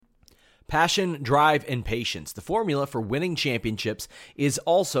Passion, drive, and patience. The formula for winning championships is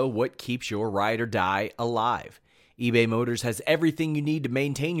also what keeps your ride or die alive. eBay Motors has everything you need to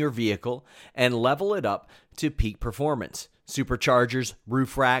maintain your vehicle and level it up to peak performance. Superchargers,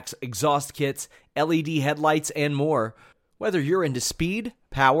 roof racks, exhaust kits, LED headlights, and more. Whether you're into speed,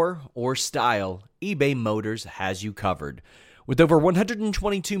 power, or style, eBay Motors has you covered. With over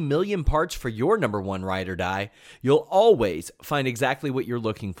 122 million parts for your number one ride or die, you'll always find exactly what you're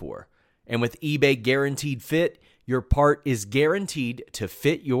looking for. And with eBay Guaranteed Fit, your part is guaranteed to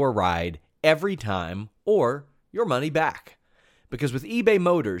fit your ride every time or your money back. Because with eBay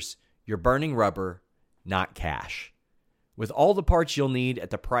Motors, you're burning rubber, not cash. With all the parts you'll need at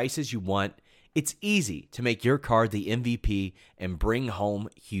the prices you want, it's easy to make your car the MVP and bring home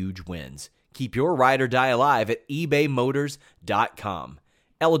huge wins. Keep your ride or die alive at ebaymotors.com.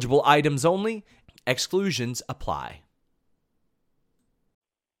 Eligible items only. Exclusions apply.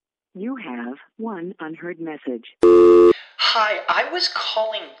 You have one unheard message. Hi, I was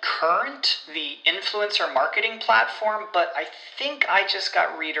calling Current, the influencer marketing platform, but I think I just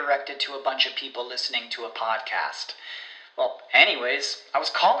got redirected to a bunch of people listening to a podcast. Well, anyways, I was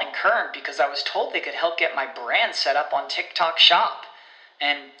calling Current because I was told they could help get my brand set up on TikTok Shop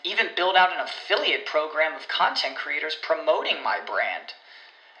and even build out an affiliate program of content creators promoting my brand.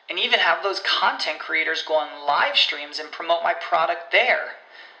 And even have those content creators go on live streams and promote my product there.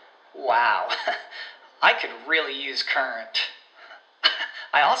 Wow, I could really use Current.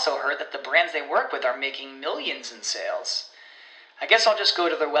 I also heard that the brands they work with are making millions in sales. I guess I'll just go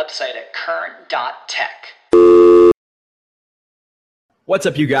to their website at current.tech. What's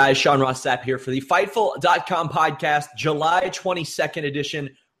up, you guys? Sean Ross Sapp here for the Fightful.com podcast, July 22nd edition,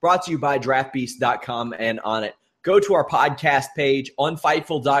 brought to you by DraftBeast.com and Onnit. Go to our podcast page on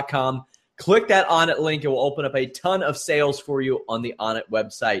Fightful.com. Click that Onnit link. It will open up a ton of sales for you on the Onnit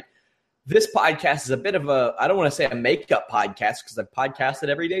website. This podcast is a bit of a, I don't want to say a makeup podcast because I've podcasted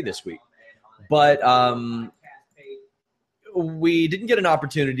every day this week. But we didn't get an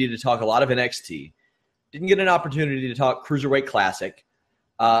opportunity to talk a lot of NXT. Didn't get an opportunity to talk Cruiserweight Classic.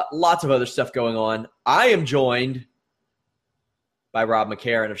 Lots of other stuff going on. I am joined by Rob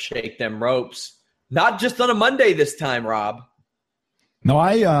McCarron of Shake Them Ropes. Not just on a Monday this time, Rob. No,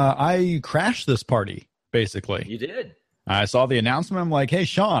 I crashed this party, basically. You did. I saw the announcement. I'm like, hey,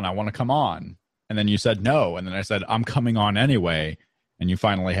 Sean, I want to come on. And then you said no. And then I said, I'm coming on anyway. And you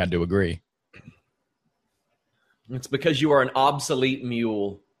finally had to agree. It's because you are an obsolete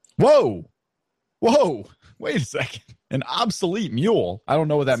mule. Whoa. Wait a second. An obsolete mule. I don't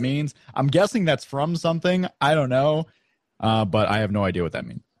know what that means. I'm guessing that's from something. I don't know. But I have no idea what that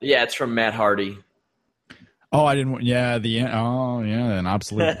means. Yeah, it's from Matt Hardy. Oh, I didn't. Yeah, an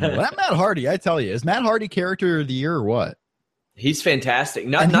obsolete. That Matt Hardy, I tell you, is Matt Hardy character of the year or what? He's fantastic.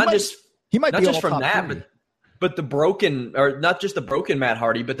 Not just from that, but the broken, or not just the broken Matt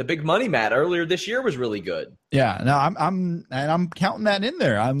Hardy, but the big money Matt earlier this year was really good. Yeah, no, I'm counting that in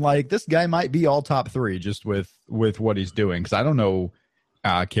there. I'm like, this guy might be all top three just with what he's doing, because I don't know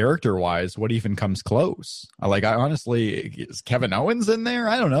character wise what even comes close. I honestly, is Kevin Owens in there?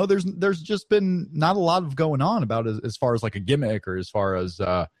 I don't know. There's just been not a lot of going on about as far as like a gimmick or as far as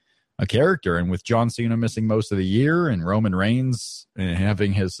a character. And with John Cena missing most of the year and Roman Reigns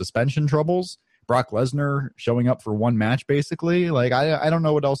having his suspension troubles, Brock Lesnar showing up for one match basically, I don't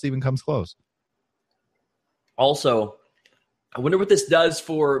know what else even comes close. Also, I wonder what this does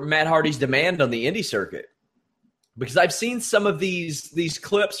for Matt Hardy's demand on the indie circuit. Because I've seen some of these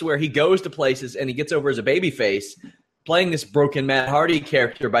clips where he goes to places and he gets over as a babyface, playing this broken Matt Hardy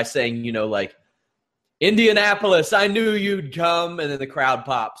character by saying, like, Indianapolis, I knew you'd come, and then the crowd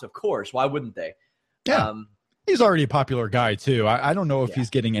pops. Of course, why wouldn't they? Yeah, he's already a popular guy, too. I don't know if he's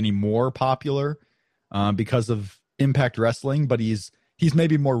getting any more popular because of Impact Wrestling, but he's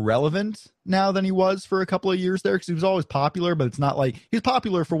maybe more relevant now than he was for a couple of years there, because he was always popular, but it's not like he's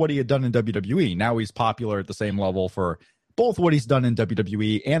popular for what he had done in WWE. Now he's popular at the same level for both what he's done in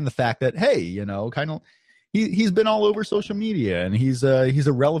WWE and the fact that, hey, kind of he's been all over social media and he's a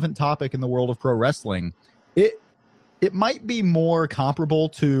relevant topic in the world of pro wrestling. It might be more comparable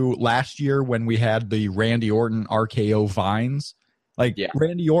to last year when we had the Randy Orton RKO Vines.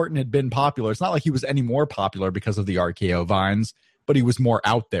 Randy Orton had been popular. It's not like he was any more popular because of the RKO Vines, but he was more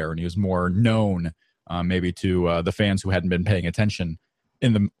out there and he was more known maybe to the fans who hadn't been paying attention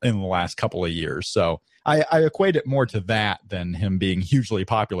in the last couple of years. So I equate it more to that than him being hugely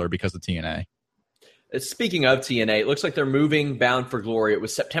popular because of TNA. Speaking of TNA, it looks like they're moving Bound for Glory. It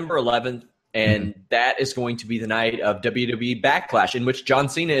was September 11th, and that is going to be the night of WWE Backlash, in which John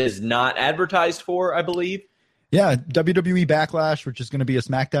Cena is not advertised for, I believe. Yeah, WWE Backlash, which is going to be a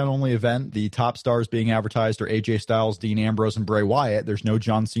SmackDown-only event. The top stars being advertised are AJ Styles, Dean Ambrose, and Bray Wyatt. There's no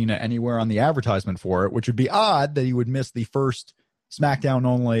John Cena anywhere on the advertisement for it, which would be odd that he would miss the first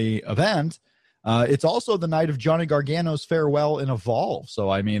SmackDown-only event. It's also the night of Johnny Gargano's farewell in Evolve. So,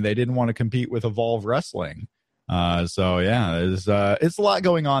 I mean, they didn't want to compete with Evolve Wrestling. It's a lot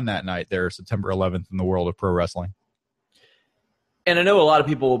going on that night there, September 11th in the world of pro wrestling. And I know a lot of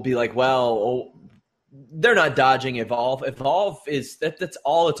people will be like, well, they're not dodging Evolve. Evolve is that's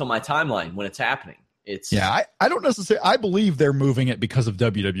all that's on my timeline when it's happening. I don't necessarily. I believe they're moving it because of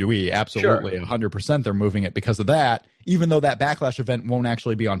WWE. Absolutely, Sure. 100%. They're moving it because of that. Even though that Backlash event won't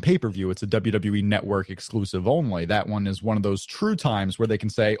actually be on pay-per-view, it's a WWE Network exclusive only. That one is one of those true times where they can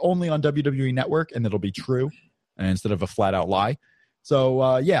say only on WWE Network, and it'll be true, and instead of a flat-out lie.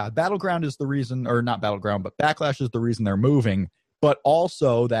 So Battleground is the reason, or not Battleground, but Backlash is the reason they're moving. But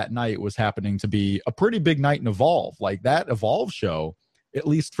also that night was happening to be a pretty big night in Evolve. Like that Evolve show, at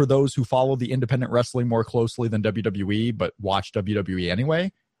least for those who follow the independent wrestling more closely than WWE, but watch WWE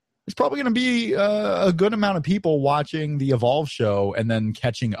anyway, it's probably going to be a good amount of people watching the Evolve show and then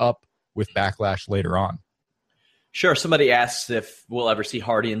catching up with Backlash later on. Sure. Somebody asks if we'll ever see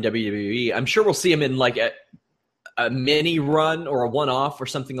Hardy in WWE. I'm sure we'll see him in like a mini run or a one-off or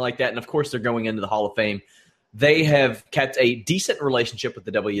something like that. And of course, they're going into the Hall of Fame. They have kept a decent relationship with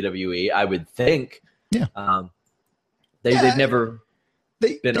the WWE, I would think. Yeah. They've never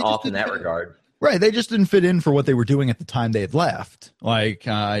been off in that regard. Right. They just didn't fit in for what they were doing at the time they had left. Like,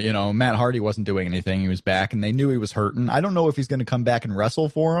 Matt Hardy wasn't doing anything. He was back, and they knew he was hurting. I don't know if he's going to come back and wrestle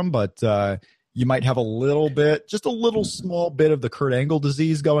for him, but you might have a little small bit of the Kurt Angle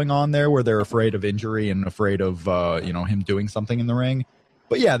disease going on there where they're afraid of injury and afraid of, him doing something in the ring.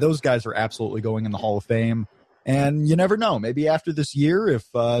 But, yeah, those guys are absolutely going in the Hall of Fame. And you never know. Maybe after this year, if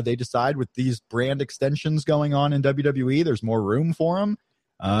they decide with these brand extensions going on in WWE, there's more room for them.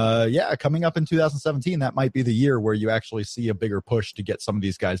 Coming up in 2017, that might be the year where you actually see a bigger push to get some of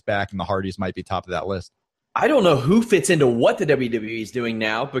these guys back, and the Hardys might be top of that list. I don't know who fits into what the WWE is doing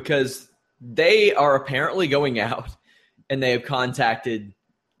now, because they are apparently going out and they have contacted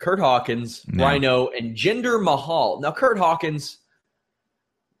Kurt Hawkins, Rhino, and Jinder Mahal. Now, Kurt Hawkins,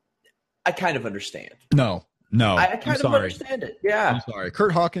 I kind of understand. No. I kind of understand it. Yeah. I'm sorry.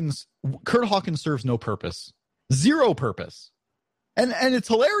 Kurt Hawkins serves no purpose. Zero purpose. And it's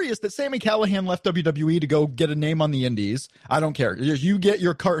hilarious that Sami Callihan left WWE to go get a name on the indies. I don't care. You get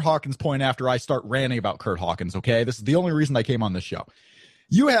your Kurt Hawkins point after I start ranting about Kurt Hawkins, okay? This is the only reason I came on this show.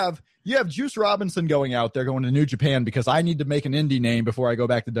 You have Juice Robinson going out there, going to New Japan because I need to make an indie name before I go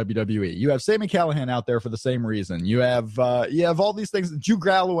back to WWE. You have Sami Callihan out there for the same reason. You have all these things. Drew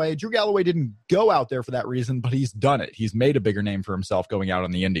Galloway didn't go out there for that reason, but he's done it. He's made a bigger name for himself going out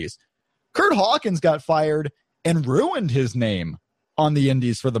on the indies. Kurt Hawkins got fired and ruined his name on the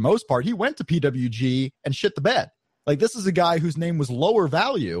indies for the most part. He went to PWG and shit the bed. Like, this is a guy whose name was lower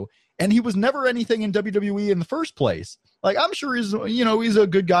value, and he was never anything in WWE in the first place. Like, I'm sure he's a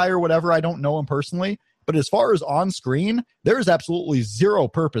good guy or whatever. I don't know him personally. But as far as on screen, there is absolutely zero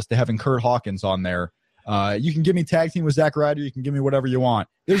purpose to having Kurt Hawkins on there. You can give me tag team with Zack Ryder. You can give me whatever you want.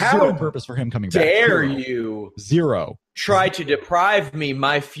 There's zero purpose for him coming back. Dare you? Zero. Try to deprive me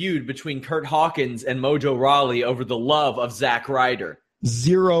my feud between Kurt Hawkins and Mojo Rawley over the love of Zack Ryder.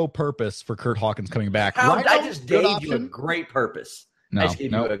 Zero purpose for Kurt Hawkins coming back. I just gave you a great purpose. I just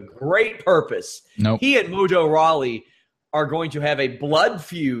gave you a great purpose. He and Mojo Rawley are going to have a blood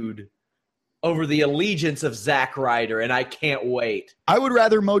feud over the allegiance of Zack Ryder, and I can't wait. I would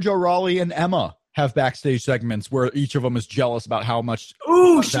rather Mojo Rawley and Emma have backstage segments where each of them is jealous about how much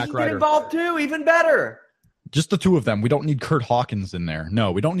Zack Ryder. Get involved too, even better. Just the two of them. We don't need Kurt Hawkins in there.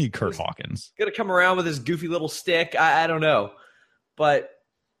 No, we don't need Kurt Hawkins. Gonna come around with his goofy little stick. I don't know. But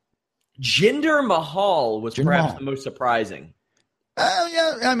Jinder Mahal was perhaps the most surprising.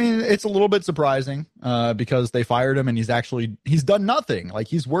 I mean, it's a little bit surprising because they fired him and he's done nothing. Like,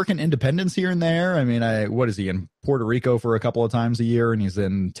 he's working independents here and there. I mean, what is he, in Puerto Rico for a couple of times a year, and he's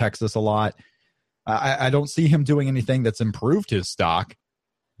in Texas a lot. I don't see him doing anything that's improved his stock,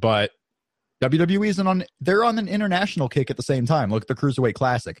 but WWE they're on an international kick at the same time. Look at the Cruiserweight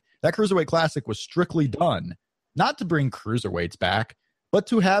Classic. That Cruiserweight Classic was strictly done not to bring cruiserweights back, but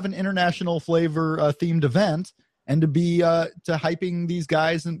to have an international flavor themed event and to be to hyping these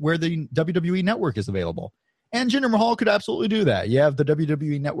guys and where the WWE Network is available. And Jinder Mahal could absolutely do that. You have the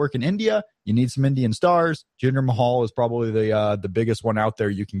WWE Network in India. You need some Indian stars. Jinder Mahal is probably the biggest one out there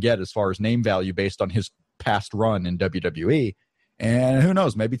you can get as far as name value based on his past run in WWE. And who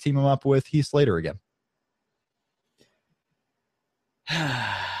knows, maybe team him up with Heath Slater again.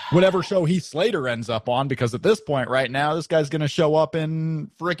 whatever show Heath Slater ends up on, because at this point right now, this guy's going to show up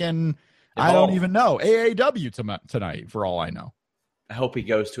in frickin' I don't even know, AAW tonight for all I know. I hope he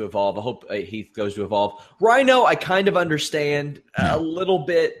goes to Evolve. I hope Heath goes to Evolve. Rhino, I kind of understand a little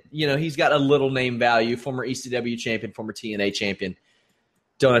bit. You know, he's got a little name value, former ECW champion, former TNA champion.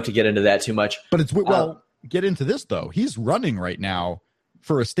 Don't have to get into that too much. But it's, well, get into this, though. He's running right now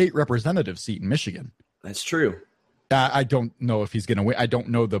for a state representative seat in Michigan. That's true. I don't know if he's going to win. I don't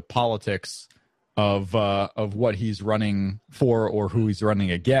know the politics of what he's running for or who he's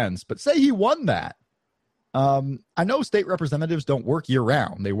running against. But say he won that. I know state representatives don't work year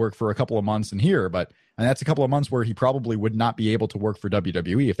round. They work for a couple of months in here, and that's a couple of months where he probably would not be able to work for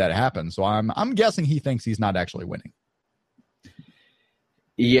WWE if that happens. So I'm guessing he thinks he's not actually winning.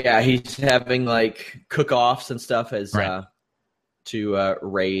 Yeah, he's having like cook-offs and stuff as right. To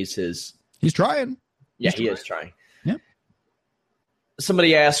raise his. He's trying. Yeah, he is trying. Yeah.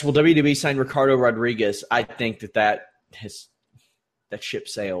 Somebody asked, "Will WWE sign Ricardo Rodriguez?" I think that ship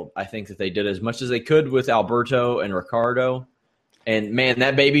sailed. I think that they did as much as they could with Alberto and Ricardo. And man,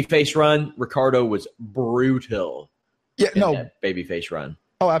 that babyface run, Ricardo was brutal. Yeah, no that babyface run.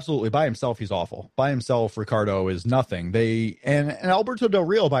 Oh, absolutely. By himself, he's awful. By himself, Ricardo is nothing. And Alberto Del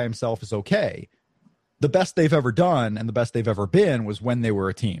Rio by himself is okay. The best they've ever done and the best they've ever been was when they were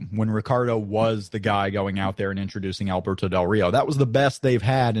a team, when Ricardo was the guy going out there and introducing Alberto Del Rio. That was the best they've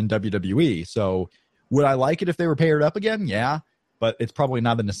had in WWE. So would I like it if they were paired up again? Yeah. But it's probably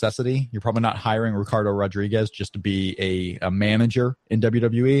not a necessity. You're probably not hiring Ricardo Rodriguez just to be a manager in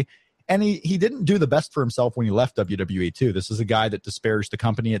WWE. And he didn't do the best for himself when he left WWE, too. This is a guy that disparaged the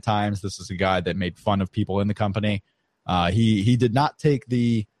company at times. This is a guy that made fun of people in the company. He did not take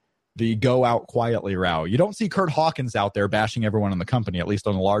the go out quietly route. You don't see Kurt Hawkins out there bashing everyone in the company, at least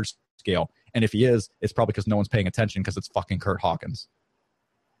on a large scale. And if he is, it's probably because no one's paying attention because it's fucking Kurt Hawkins.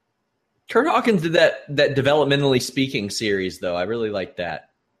 Kurt Hawkins did that developmentally speaking series, though. I really like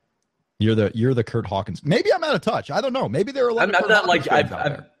that. You're the Kurt Hawkins. Maybe I'm out of touch. I don't know. Maybe there are a lot of Kurt Hawkins fans out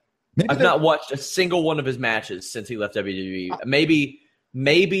there. I've not watched a single one of his matches since he left WWE.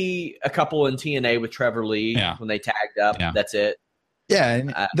 Maybe a couple in TNA with Trevor Lee when they tagged up. Yeah. That's it. Yeah,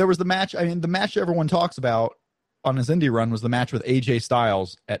 and there was the match. I mean, the match everyone talks about on his indie run was the match with AJ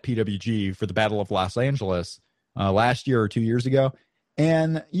Styles at PWG for the Battle of Los Angeles last year or 2 years ago.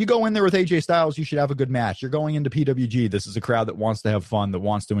 And you go in there with AJ Styles, you should have a good match. You're going into PWG. This is a crowd that wants to have fun, that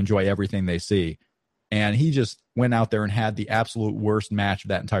wants to enjoy everything they see. And he just went out there and had the absolute worst match of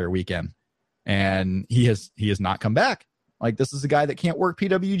that entire weekend. And he has not come back. Like, this is a guy that can't work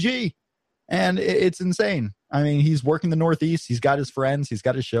PWG. And it's insane. I mean, he's working the Northeast. He's got his friends. He's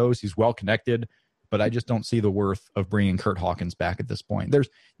got his shows. He's well connected. But I just don't see the worth of bringing Kurt Hawkins back at this point.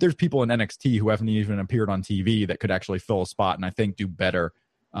 There's people in NXT who haven't even appeared on TV that could actually fill a spot and I think do better.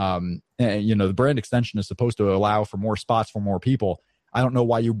 The brand extension is supposed to allow for more spots for more people. I don't know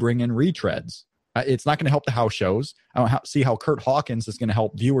why you bring in retreads. It's not going to help the house shows. I don't see how Kurt Hawkins is going to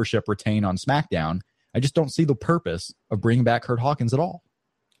help viewership retain on SmackDown. I just don't see the purpose of bringing back Kurt Hawkins at all.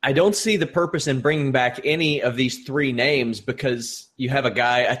 I don't see the purpose in bringing back any of these three names because you have a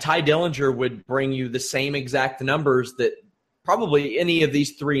Ty Dillinger would bring you the same exact numbers that probably any of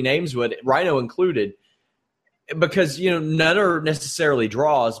these three names would, Rhino included, because, none are necessarily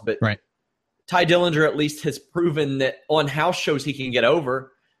draws, but right. Ty Dillinger at least has proven that on house shows he can get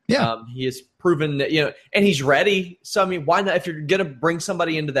over. Yeah. He has proven that, and he's ready. So, I mean, why not? If you're going to bring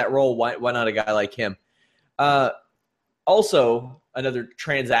somebody into that role, why not a guy like him? Also, another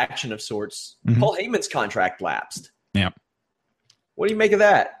transaction of sorts. Mm-hmm. Paul Heyman's contract lapsed. Yeah. What do you make of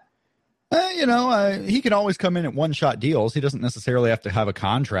that? He can always come in at one-shot deals. He doesn't necessarily have to have a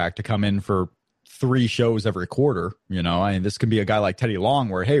contract to come in for 3 shows every quarter. This can be a guy like Teddy Long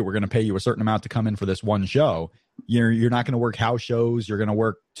where, hey, we're going to pay you a certain amount to come in for this one show. You're not going to work house shows. You're going to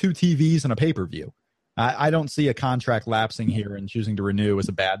work 2 TVs and a pay-per-view. I don't see a contract lapsing here and choosing to renew as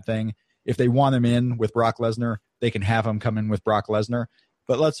a bad thing. If they want him in with Brock Lesnar, they can have him come in with Brock Lesnar.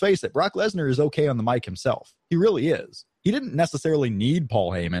 But let's face it, Brock Lesnar is okay on the mic himself. He really is. He didn't necessarily need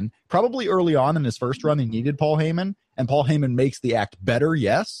Paul Heyman. Probably early on in his first run, he needed Paul Heyman, and Paul Heyman makes the act better,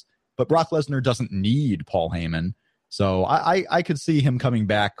 yes, but Brock Lesnar doesn't need Paul Heyman. So I could see him coming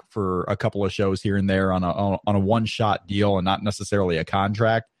back for a couple of shows here and there on a one-shot deal and not necessarily a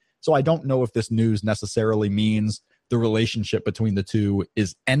contract. So I don't know if this news necessarily means the relationship between the two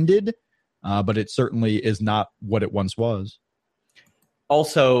is ended, but it certainly is not what it once was.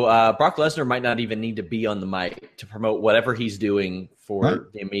 Also, Brock Lesnar might not even need to be on the mic to promote whatever he's doing for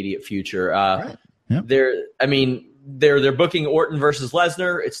the immediate future. Right. Yep. They're booking Orton versus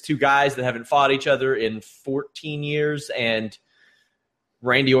Lesnar. It's 2 guys that haven't fought each other in 14 years, and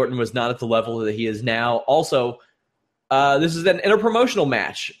Randy Orton was not at the level that he is now. Also, this is an interpromotional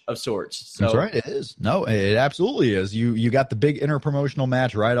match of sorts. So. That's right. It is. No, it absolutely is. You got the big interpromotional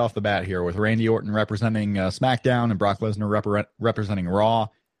match right off the bat here with Randy Orton representing SmackDown and Brock Lesnar representing Raw.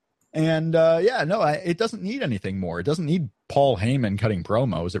 And it doesn't need anything more. It doesn't need Paul Heyman cutting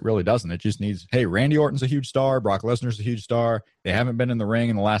promos. It really doesn't. It just needs, hey, Randy Orton's a huge star. Brock Lesnar's a huge star. They haven't been in the ring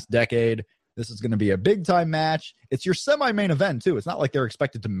in the last decade. This is going to be a big time match. It's your semi-main event too. It's not like they're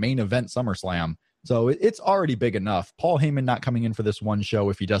expected to main event SummerSlam. So it's already big enough. Paul Heyman not coming in for this one show,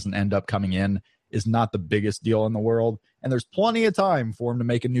 if he doesn't end up coming in, is not the biggest deal in the world. And there's plenty of time for him to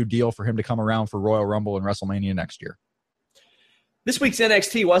make a new deal for him to come around for Royal Rumble and WrestleMania next year. This week's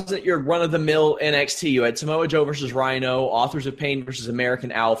NXT wasn't your run-of-the-mill NXT. You had Samoa Joe versus Rhino, Authors of Pain versus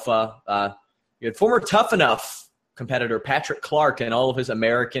American Alpha. You had former Tough Enough competitor Patrick Clark and all of his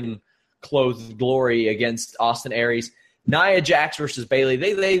American-clothed glory against Austin Aries. Nia Jax versus Bayley.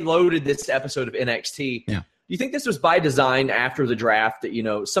 They loaded this episode of NXT. Yeah. Do you think this was by design after the draft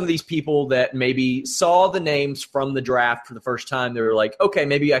that, some of these people that maybe saw the names from the draft for the first time, they were like, okay,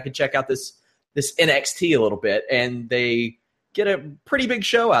 maybe I could check out this NXT a little bit, and they get a pretty big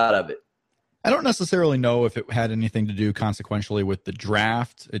show out of it? I don't necessarily know if it had anything to do consequentially with the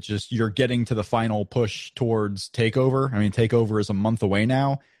draft. It's just you're getting to the final push towards TakeOver. I mean, TakeOver is a month away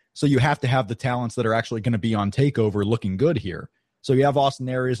now, so you have to have the talents that are actually going to be on TakeOver looking good here. So you have Austin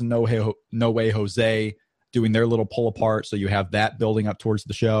Aries and No Way Jose doing their little pull apart, so you have that building up towards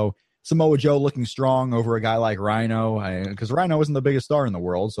the show. Samoa Joe looking strong over a guy like Rhino, because Rhino isn't the biggest star in the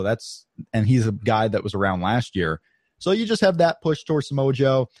world, and he's a guy that was around last year. So you just have that push towards Samoa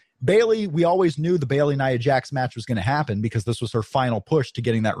Joe. Bayley, we always knew the Bayley-Nia Jax match was going to happen because this was her final push to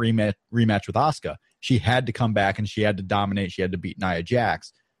getting that rematch with Asuka. She had to come back and she had to dominate. She had to beat Nia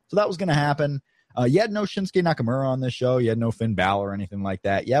Jax. So that was going to happen. You had no Shinsuke Nakamura on this show. You had no Finn Balor or anything like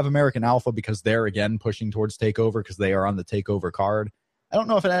that. You have American Alpha because they're, again, pushing towards TakeOver because they are on the TakeOver card. I don't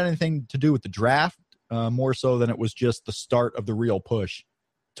know if it had anything to do with the draft, more so than it was just the start of the real push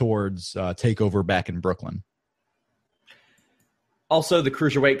towards TakeOver back in Brooklyn. Also, the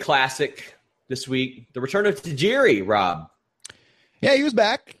Cruiserweight Classic this week. The return of Tajiri, Rob. Yeah, he was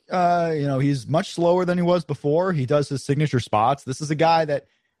back. He's much slower than he was before. He does his signature spots. This is a guy that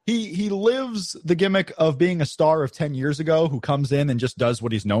he lives the gimmick of being a star of 10 years ago who comes in and just does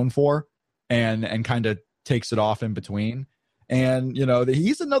what he's known for and kind of takes it off in between. And,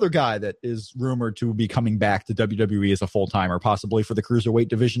 he's another guy that is rumored to be coming back to WWE as a full-timer, possibly for the Cruiserweight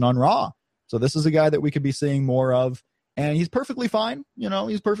division on Raw. So this is a guy that we could be seeing more of. And he's perfectly fine.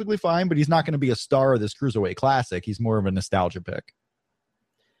 He's perfectly fine, but he's not going to be a star of this Cruiserweight Classic. He's more of a nostalgia pick.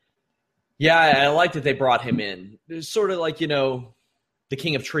 Yeah, I like that they brought him in. It's sort of like, the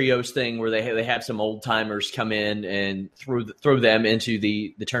King of Trios thing where they have some old-timers come in and throw them into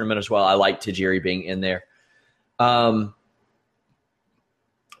the tournament as well. I like Tajiri being in there. What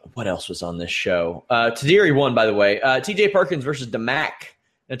else was on this show? Tajiri won, by the way. T.J. Perkins versus DeMac.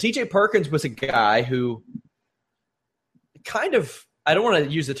 Now, T.J. Perkins was a guy who kind of, I don't want to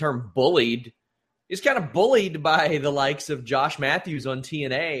use the term bullied. He's kind of bullied by the likes of Josh Matthews on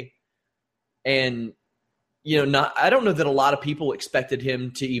TNA. And, I don't know that a lot of people expected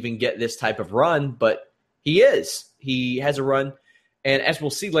him to even get this type of run, but he is. He has a run. And as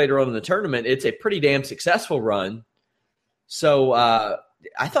we'll see later on in the tournament, it's a pretty damn successful run. So I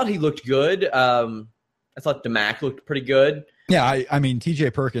thought he looked good. I thought DeMac looked pretty good. Yeah, I mean,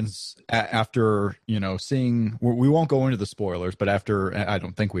 TJ Perkins, after, seeing, we won't go into the spoilers, but after, I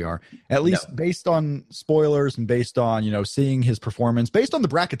don't think we are, at least based on spoilers and based on, seeing his performance, based on the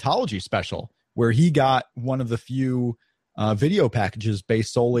bracketology special, where he got one of the few video packages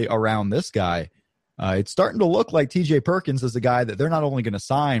based solely around this guy, it's starting to look like TJ Perkins is a guy that they're not only going to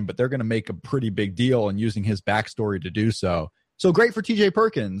sign, but they're going to make a pretty big deal and using his backstory to do so. So great for TJ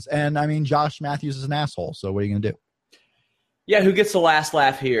Perkins. And, I mean, Josh Matthews is an asshole, so what are you going to do? Yeah, who gets the last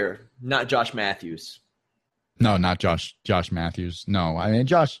laugh here? Not Josh Matthews. No, not Josh Matthews. No, I mean,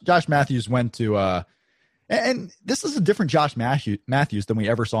 Josh Matthews went to and this is a different Josh Matthews than we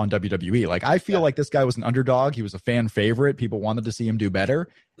ever saw in WWE. Like, I feel like this guy was an underdog. He was a fan favorite. People wanted to see him do better.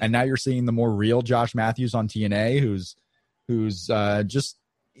 And now you're seeing the more real Josh Matthews on TNA, who's just,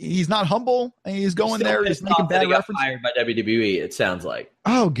 he's not humble. And he's going there. He's making bad references. Fired by WWE, it sounds like.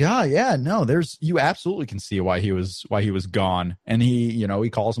 Oh God, yeah, no. You absolutely can see why he was gone. And he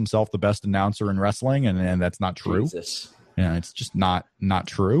calls himself the best announcer in wrestling, and that's not true. Jesus. Yeah, it's just not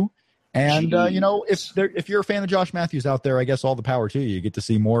true. And if you're a fan of Josh Matthews out there, I guess all the power to you. You get to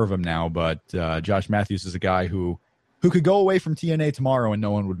see more of him now. But Josh Matthews is a guy who could go away from TNA tomorrow and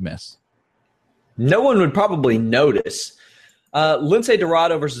no one would miss. No one would probably notice. Lince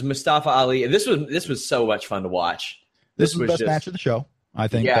Dorado versus Mustafa Ali. This was so much fun to watch. This was the best match of the show, I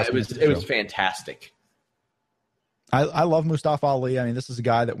think. Yeah, it was fantastic. I love Mustafa Ali. I mean, this is a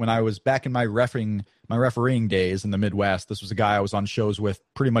guy that when I was back in my refereeing days in the Midwest, this was a guy I was on shows with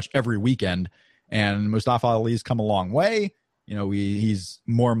pretty much every weekend. And Mustafa Ali's come a long way. You know, he's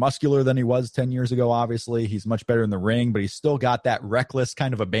more muscular than he was 10 years ago, obviously. He's much better in the ring, but he's still got that reckless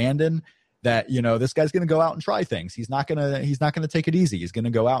kind of abandon that, you know, this guy's going to go out and try things. He's not going to take it easy. He's going to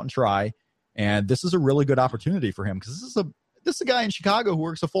go out and try. And this is a really good opportunity for him because this is a guy in Chicago who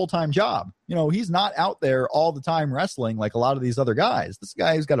works a full-time job. You know, he's not out there all the time wrestling like a lot of these other guys. This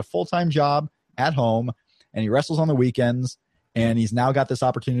guy who's got a full-time job at home, and he wrestles on the weekends, and he's now got this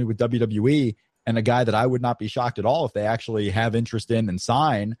opportunity with WWE, and a guy that I would not be shocked at all if they actually have interest in and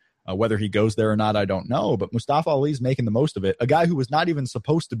sign. Whether he goes there or not, I don't know. But Mustafa Ali's making the most of it. A guy who was not even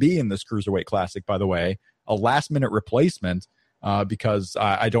supposed to be in this Cruiserweight Classic, by the way, a last-minute replacement because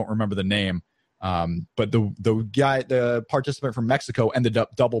I don't remember the name. But the participant from Mexico ended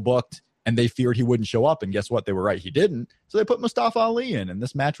up double booked, and they feared he wouldn't show up. And guess what? They were right. He didn't. So they put Mustafa Ali in, and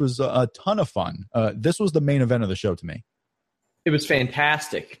this match was a ton of fun. This was the main event of the show to me. It was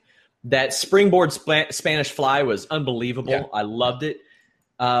fantastic. That springboard Spanish fly was unbelievable. Yeah. I loved it.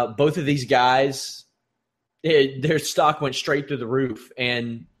 Both of these guys, their stock went straight through the roof.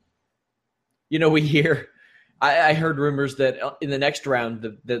 And, you know, I heard rumors that in the next round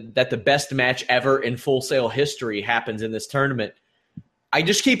that the best match ever in Full Sail history happens in this tournament. I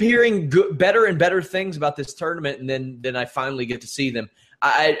just keep hearing better and better things about this tournament, and then I finally get to see them.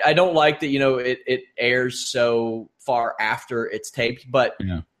 I don't like that, you know, it airs so far after it's taped, but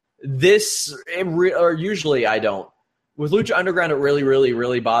usually I don't. With Lucha Underground, it really, really,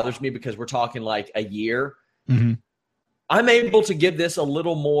 really bothers me because we're talking like a year. Mm-hmm. I'm able to give this a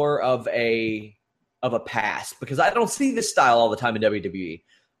little more of a pass because I don't see this style all the time in WWE.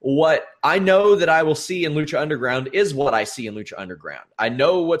 What I know that I will see in Lucha Underground is what I see in Lucha Underground. I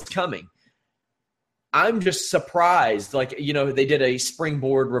know what's coming. I'm just surprised. Like, you know, they did a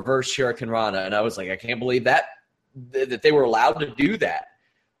springboard reverse Shuriken Rana, and I was like, I can't believe that they were allowed to do that.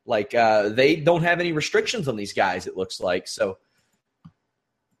 Like, they don't have any restrictions on these guys, it looks like. So,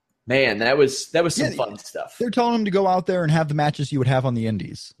 man, that was some fun stuff. They're telling them to go out there and have the matches you would have on the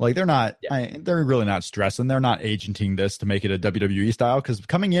indies. Like, they're not, they're really not stressing. They're not agenting this to make it a WWE style because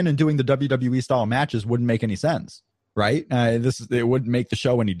coming in and doing the WWE style matches wouldn't make any sense, right? It wouldn't make the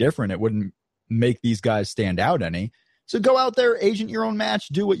show any different. It wouldn't make these guys stand out any. So go out there, agent your own match,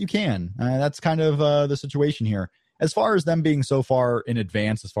 do what you can. That's kind of the situation here. As far as them being so far in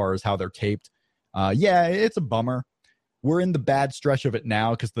advance, as far as how they're taped, it's a bummer. We're in the bad stretch of it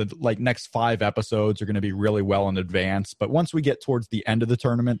now because the next 5 episodes are going to be really well in advance. But once we get towards the end of the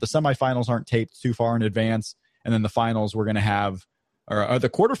tournament, the semifinals aren't taped too far in advance. And then the finals we're going to have, or the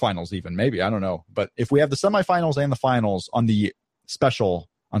quarterfinals even, maybe, I don't know. But if we have the semifinals and the finals on the special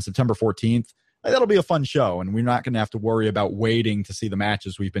on September 14th, that'll be a fun show. And we're not going to have to worry about waiting to see the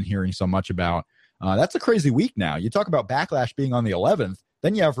matches we've been hearing so much about. That's a crazy week now. You talk about Backlash being on the 11th,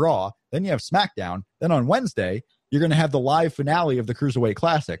 then you have Raw, then you have SmackDown, then on Wednesday, you're going to have the live finale of the Cruiserweight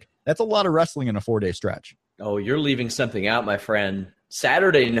Classic. That's a lot of wrestling in a 4-day stretch. Oh, you're leaving something out, my friend.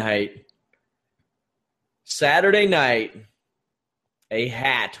 Saturday night, a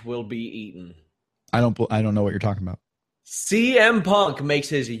hat will be eaten. I don't know what you're talking about. CM Punk makes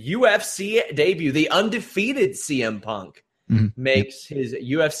his UFC debut. The undefeated CM Punk makes his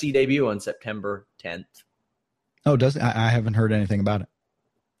UFC debut on September 10th. Oh, does it? I haven't heard anything about it.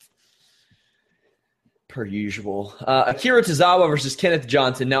 Per usual. Akira Tozawa versus Kenneth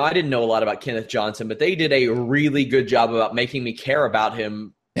Johnson. Now, I didn't know a lot about Kenneth Johnson, but they did a really good job about making me care about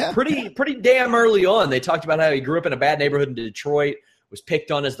him pretty damn early on. They talked about how he grew up in a bad neighborhood in Detroit, was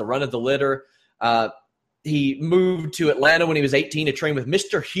picked on as the run of the litter. He moved to Atlanta when he was 18 to train with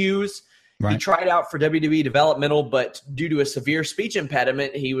Mr. Hughes. Right. He tried out for WWE developmental, but due to a severe speech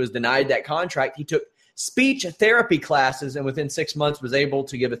impediment, he was denied that contract. He took speech therapy classes and within 6 months was able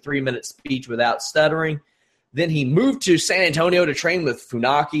to give a 3-minute speech without stuttering. Then he moved to San Antonio to train with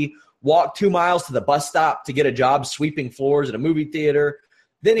Funaki, walked 2 miles to the bus stop to get a job sweeping floors at a movie theater.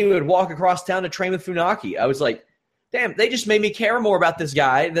 Then he would walk across town to train with Funaki. I was like, damn, they just made me care more about this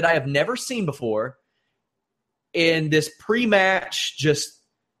guy that I have never seen before. In this pre-match, just,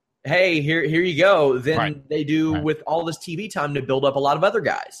 hey, here you go. Then they do with all this TV time to build up a lot of other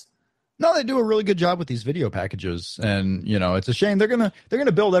guys. No, they do a really good job with these video packages, and it's a shame they're gonna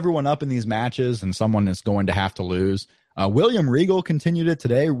build everyone up in these matches, and someone is going to have to lose. William Regal continued it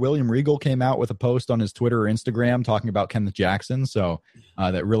today. William Regal came out with a post on his Twitter or Instagram talking about Kenneth Jackson, so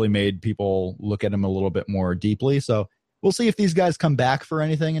that really made people look at him a little bit more deeply. So we'll see if these guys come back for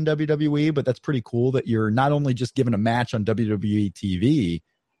anything in WWE, but that's pretty cool that you're not only just given a match on WWE TV,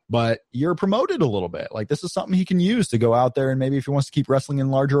 but you're promoted a little bit. Like, this is something he can use to go out there, and maybe if he wants to keep wrestling in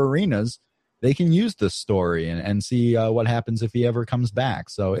larger arenas, they can use this story and see what happens if he ever comes back.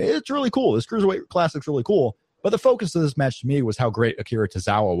 So it's really cool. This Cruiserweight Classic's really cool. But the focus of this match to me was how great Akira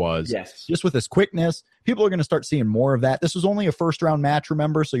Tozawa was. Yes. Just with his quickness, people are going to start seeing more of that. This was only a first-round match,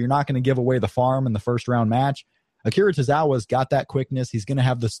 remember, so you're not going to give away the farm in the first-round match. Akira Tozawa's got that quickness. He's going to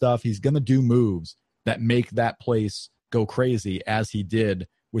have the stuff. He's going to do moves that make that place go crazy, as he did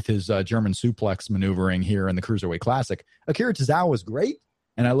with his German suplex maneuvering here in the Cruiserweight Classic. Akira Tozawa was great,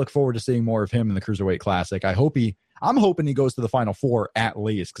 and I look forward to seeing more of him in the Cruiserweight Classic. I'm hoping he goes to the Final Four at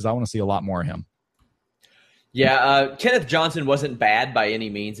least, because I want to see a lot more of him. Yeah, Kenneth Johnson wasn't bad by any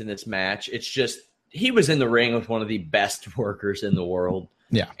means in this match. It's just he was in the ring with one of the best workers in the world.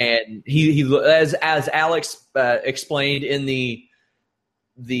 Yeah, and he as Alex explained in the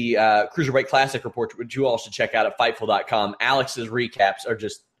Cruiserweight Classic report, which you all should check out at Fightful.com. Alex's recaps are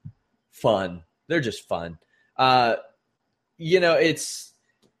just fun. They're just fun. It's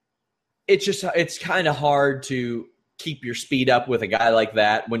kind of hard to keep your speed up with a guy like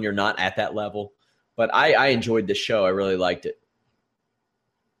that when you're not at that level. But I enjoyed this show. I really liked it.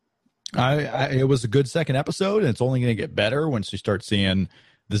 It was a good second episode, and it's only going to get better once you start seeing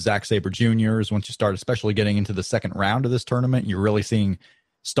the Zack Sabre Juniors. Once you start especially getting into the second round of this tournament, you're really seeing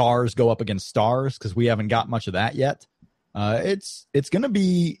stars go up against stars, because we haven't got much of that yet. It's going to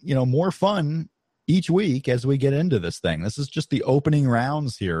be more fun each week as we get into this thing. This is just the opening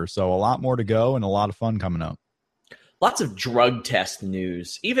rounds here, so a lot more to go and a lot of fun coming up. Lots of drug test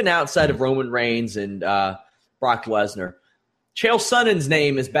news, even outside of Roman Reigns and Brock Lesnar. Chael Sonnen's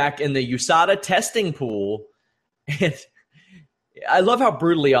name is back in the USADA testing pool. And I love how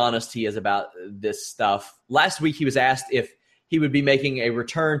brutally honest he is about this stuff. Last week he was asked if he would be making a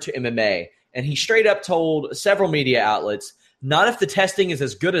return to MMA, and he straight up told several media outlets, not if the testing is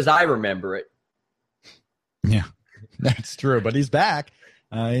as good as I remember it. Yeah, that's true. But he's back.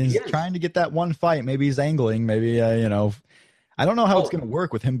 He's trying to get that one fight. Maybe he's angling. Maybe, I don't know how it's going to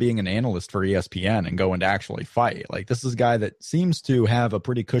work with him being an analyst for ESPN and going to actually fight. Like, this is a guy that seems to have a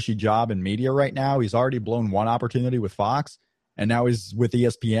pretty cushy job in media right now. He's already blown one opportunity with Fox, and now he's with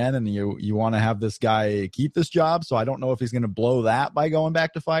ESPN, and you want to have this guy keep this job. So I don't know if he's going to blow that by going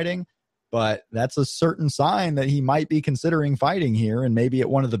back to fighting, but that's a certain sign that he might be considering fighting here, and maybe at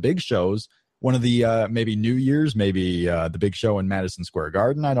one of the big shows. One of the maybe New Year's, maybe the big show in Madison Square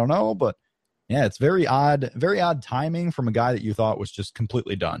Garden. I don't know, but yeah, it's very odd timing from a guy that you thought was just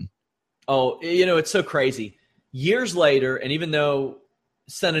completely done. Oh, it's so crazy. Years later, and even though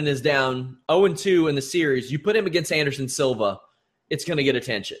Sonnen is down 0-2 in the series, you put him against Anderson Silva, it's going to get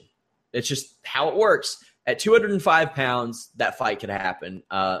attention. It's just how it works. At 205 pounds, that fight could happen,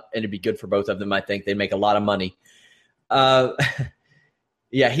 and it'd be good for both of them, I think. They'd make a lot of money.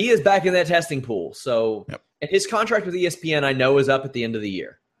 Yeah, he is back in that testing pool. So And his contract with ESPN, I know, is up at the end of the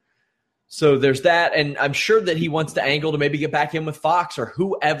year. So there's that, and I'm sure that he wants to angle to maybe get back in with Fox or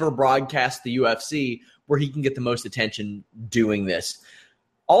whoever broadcasts the UFC where he can get the most attention doing this.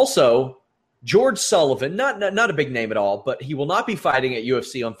 Also, George Sullivan, not a big name at all, but he will not be fighting at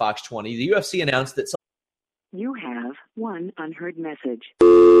UFC on Fox 20. The UFC announced that you have one unheard message.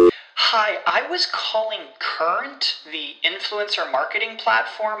 Hi, I was calling Current, the influencer marketing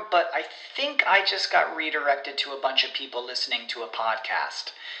platform, but I think I just got redirected to a bunch of people listening to a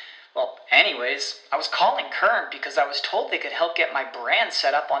podcast. Well, anyways, I was calling Current because I was told they could help get my brand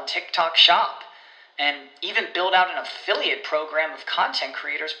set up on TikTok Shop and even build out an affiliate program of content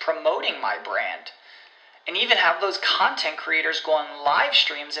creators promoting my brand. And even have those content creators go on live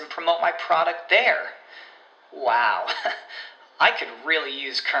streams and promote my product there. Wow, I could really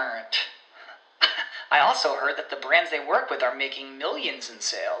use Current. I also heard that the brands they work with are making millions in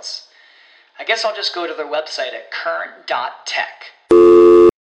sales. I guess I'll just go to their website at current.tech.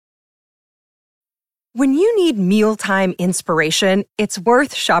 When you need mealtime inspiration, it's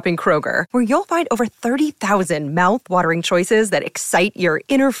worth shopping Kroger, where you'll find over 30,000 mouth-watering choices that excite your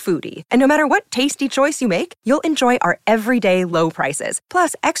inner foodie. And no matter what tasty choice you make, you'll enjoy our everyday low prices,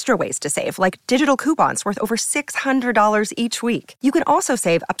 plus extra ways to save, like digital coupons worth over $600 each week. You can also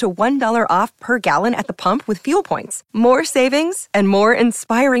save up to $1 off per gallon at the pump with fuel points. More savings and more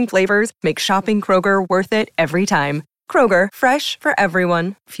inspiring flavors make shopping Kroger worth it every time. Kroger, fresh for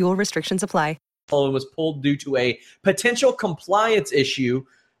everyone. Fuel restrictions apply. Was pulled due to a potential compliance issue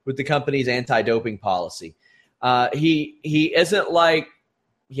with the company's anti-doping policy. He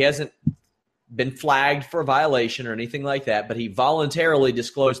hasn't been flagged for a violation or anything like that, but he voluntarily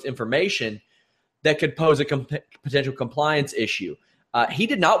disclosed information that could pose a potential compliance issue. He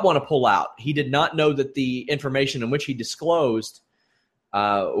did not want to pull out. He did not know that the information in which he disclosed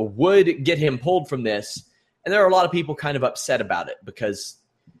would get him pulled from this. And there are a lot of people kind of upset about it because,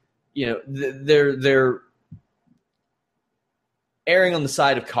 they're erring on the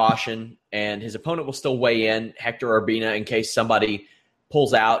side of caution, and his opponent will still weigh in, Hector Urbina, in case somebody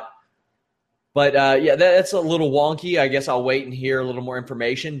pulls out. But, that's a little wonky. I guess I'll wait and hear a little more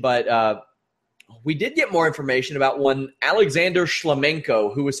information. But we did get more information about one Alexander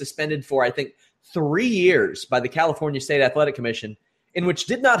Shlemenko, who was suspended for, I think, 3 years by the California State Athletic Commission, in which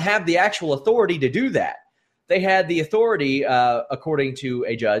did not have the actual authority to do that. They had the authority, according to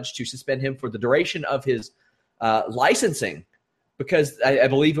a judge, to suspend him for the duration of his licensing, because I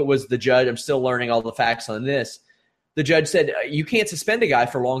believe it was the judge. I'm still learning all the facts on this. The judge said you can't suspend a guy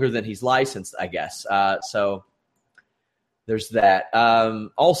for longer than he's licensed, I guess. So there's that.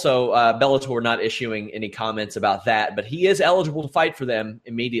 Also, Bellator not issuing any comments about that, but he is eligible to fight for them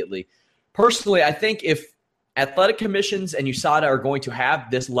immediately. Personally, I think if athletic commissions and USADA are going to have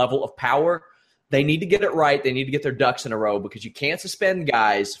this level of power, they need to get it right. They need to get their ducks in a row, because you can't suspend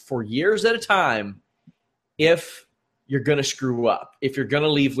guys for years at a time if you're going to screw up, if you're going to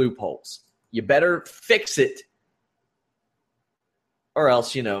leave loopholes. You better fix it, or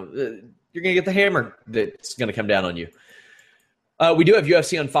else, you're going to get the hammer that's going to come down on you. We do have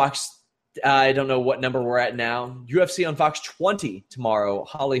UFC on Fox. I don't know what number we're at now. UFC on Fox 20 tomorrow.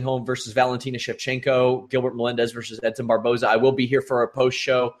 Holly Holm versus Valentina Shevchenko. Gilbert Melendez versus Edson Barboza. I will be here for a post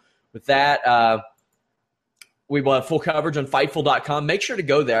show with that. We will have full coverage on Fightful.com. Make sure to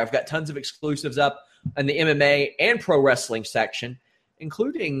go there. I've got tons of exclusives up in the MMA and pro wrestling section,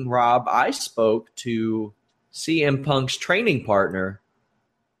 including, Rob, I spoke to CM Punk's training partner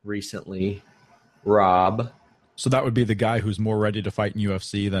recently, Rob. So that would be the guy who's more ready to fight in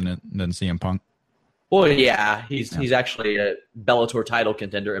UFC than CM Punk? Well, yeah. He's actually a Bellator title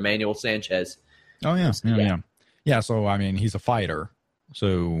contender, Emmanuel Sanchez. Oh, yeah. Yeah, so, I mean, he's a fighter.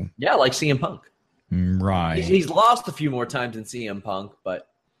 So yeah, like CM Punk. Right. He's lost a few more times than CM Punk, but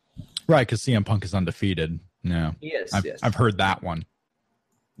right, because CM Punk is undefeated. No, he is. I've heard that one.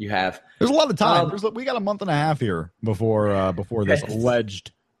 You have. There's a lot of time. We got a month and a half here before this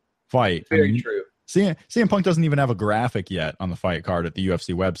alleged fight. Very true. CM Punk doesn't even have a graphic yet on the fight card at the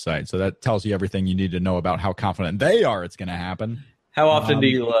UFC website, so that tells you everything you need to know about how confident they are it's going to happen. How often do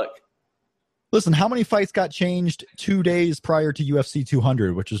you look? Listen, how many fights got changed 2 days prior to UFC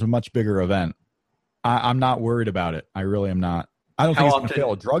 200, which is a much bigger event? I'm not worried about it. I really am not. I don't think he's going to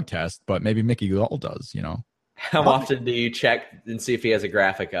fail a drug test, but maybe Mickey Gall does, How often do you check and see if he has a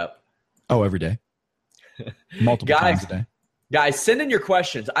graphic up? Oh, every day. Multiple times a day. Guys, send in your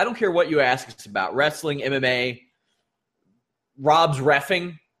questions. I don't care what you ask us about. Wrestling, MMA, Rob's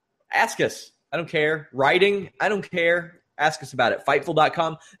reffing. Ask us. I don't care. Writing. I don't care. Ask us about it.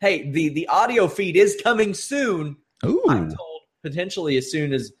 Fightful.com. Hey, the audio feed is coming soon. Ooh. I'm told potentially as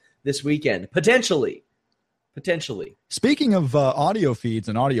soon as this weekend. Potentially. Speaking of audio feeds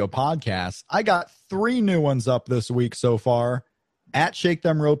and audio podcasts, I got 3 new ones up this week so far. At Shake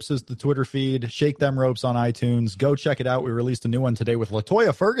Them Ropes is the Twitter feed. Shake Them Ropes on iTunes. Go check it out. We released a new one today with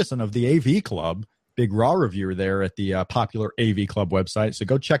LaToya Ferguson of the AV Club. Big Raw reviewer there at the popular AV Club website. So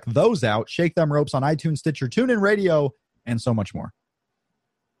go check those out. Shake Them Ropes on iTunes, Stitcher, TuneIn Radio, and so much more.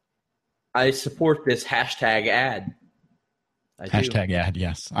 I support this hashtag ad. Hashtag ad,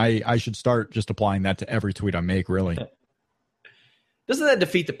 yes. I should start just applying that to every tweet I make, really. Doesn't that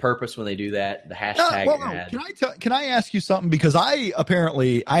defeat the purpose when they do that? The hashtag ad. Can I ask you something? Because I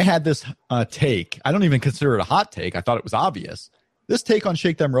had this take. I don't even consider it a hot take. I thought it was obvious. This take on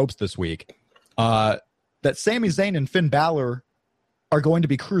Shake Them Ropes this week, that Sami Zayn and Finn Balor are going to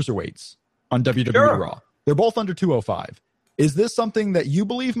be cruiserweights on WWE Raw. They're both under 205. Is this something that you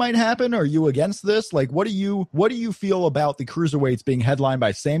believe might happen? Are you against this? Like, what do you feel about the cruiserweights being headlined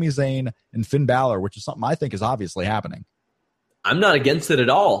by Sami Zayn and Finn Balor, which is something I think is obviously happening? I'm not against it at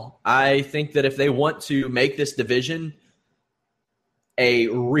all. I think that if they want to make this division a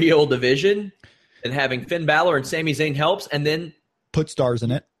real division, then having Finn Balor and Sami Zayn helps, and then put stars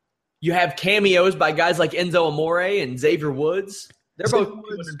in it. You have cameos by guys like Enzo Amore and Xavier Woods. They're both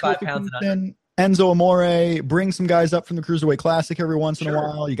 205 pounds and under. Enzo Amore, bring some guys up from the Cruiserweight Classic every once in a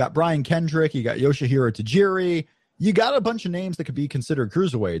while. You got Brian Kendrick. You got Yoshihiro Tajiri. You got a bunch of names that could be considered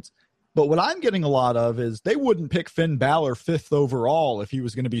cruiserweights. But what I'm getting a lot of is they wouldn't pick Finn Balor 5th overall if he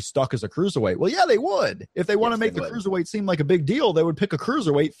was going to be stuck as a cruiserweight. Well, yeah, they would. If they want to make the cruiserweight seem like a big deal, they would pick a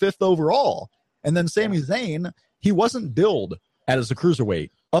cruiserweight 5th overall. And then Sami Zayn, he wasn't billed as a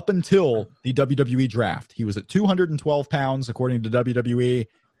cruiserweight up until the WWE draft. He was at 212 pounds, according to WWE.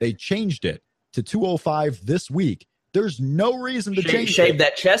 They changed it to 205 this week. There's no reason to change. Shaved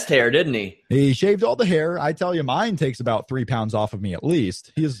that chest hair, didn't he? He shaved all the hair. I tell you, mine takes about 3 pounds off of me at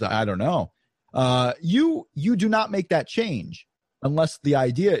least. I don't know. You do not make that change unless the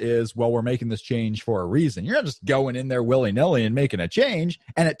idea is, well, we're making this change for a reason. You're not just going in there willy-nilly and making a change.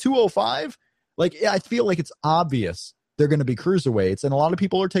 And at 205, I feel like it's obvious they're going to be cruiserweights, and a lot of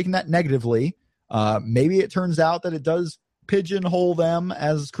people are taking that negatively. Maybe it turns out that it does pigeonhole them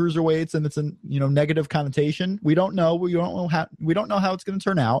as cruiserweights, and it's a negative connotation. We don't know. We don't know how it's going to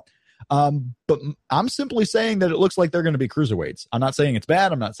turn out. But I'm simply saying that it looks like they're going to be cruiserweights. I'm not saying it's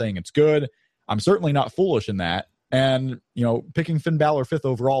bad. I'm not saying it's good. I'm certainly not foolish in that. And picking Finn Balor 5th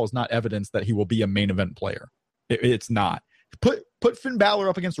overall is not evidence that he will be a main event player. It's not. Put Finn Balor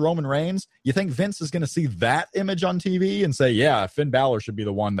up against Roman Reigns. You think Vince is going to see that image on TV and say, yeah, Finn Balor should be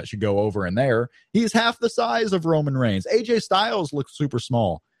the one that should go over in there? He's half the size of Roman Reigns. AJ Styles looks super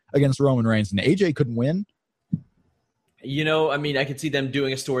small against Roman Reigns, and AJ couldn't win. I could see them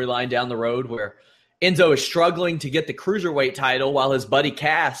doing a storyline down the road where Enzo is struggling to get the cruiserweight title while his buddy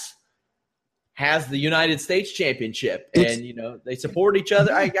Cass has the United States Championship, and they support each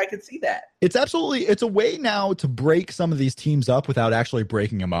other. I could see that. It's a way now to break some of these teams up without actually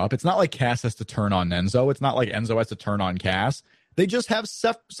breaking them up. It's not like Cass has to turn on Enzo. It's not like Enzo has to turn on Cass. They just have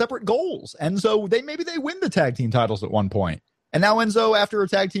separate goals. Enzo, maybe they win the tag team titles at one point. And now Enzo, after a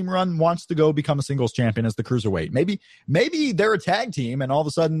tag team run, wants to go become a singles champion as the cruiserweight. Maybe they're a tag team, and all of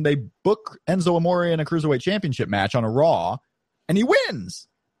a sudden they book Enzo Amore in a cruiserweight championship match on a Raw, and he wins.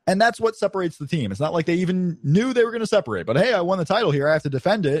 And that's what separates the team. It's not like they even knew they were going to separate. But, hey, I won the title here. I have to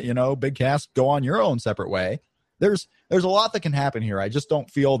defend it. Big Cass, go on your own separate way. There's a lot that can happen here. I just don't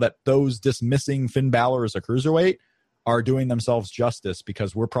feel that those dismissing Finn Balor as a cruiserweight are doing themselves justice,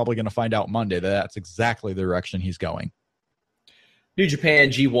 because we're probably going to find out Monday that that's exactly the direction he's going. New Japan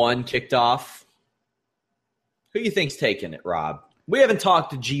G1 kicked off. Who do you think's taking it, Rob? We haven't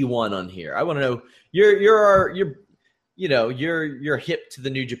talked to G1 on here. I want to know, you're hip to the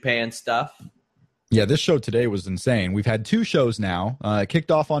New Japan stuff. Yeah, this show today was insane. We've had 2 shows now. It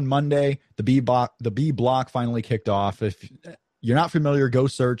kicked off on Monday. The B block finally kicked off. If you're not familiar, go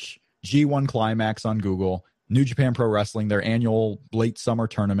search G1 Climax on Google. New Japan Pro Wrestling, their annual late summer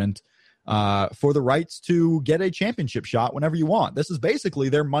tournament, for the rights to get a championship shot whenever you want. This is basically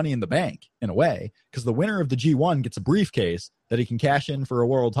their Money in the Bank in a way, because the winner of the G1 gets a briefcase that he can cash in for a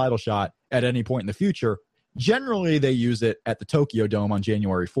world title shot at any point in the future. Generally, they use it at the Tokyo Dome on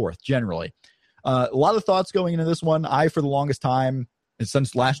January 4th, generally. A lot of thoughts going into this one. I, for the longest time, and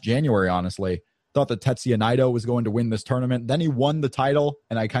since last January, honestly, thought that Tetsuya Naito was going to win this tournament. Then he won the title,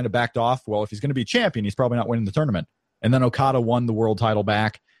 and I kind of backed off. Well, if he's going to be champion, he's probably not winning the tournament. And then Okada won the world title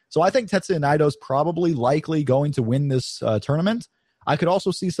back. So I think Tetsuya Naito's probably likely going to win this tournament. I could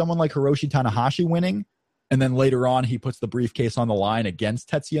also see someone like Hiroshi Tanahashi winning, and then later on he puts the briefcase on the line against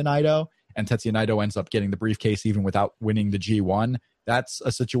Tetsuya Naito, and Tetsuya Naito ends up getting the briefcase even without winning the G1. That's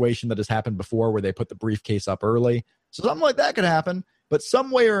a situation that has happened before where they put the briefcase up early. So something like that could happen. But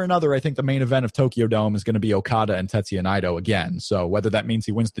some way or another, I think the main event of Tokyo Dome is going to be Okada and Tetsuya Naito again. So whether that means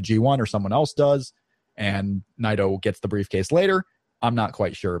he wins the G1 or someone else does, and Naito gets the briefcase later, I'm not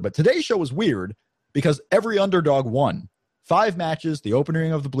quite sure. But today's show was weird because every underdog won. 5 matches, the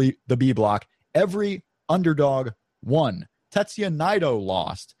opening of the B block, every underdog won. Tetsuya Naito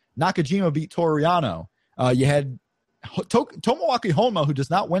lost. Nakajima beat Toru Yano. You had Tomoaki Honma, who does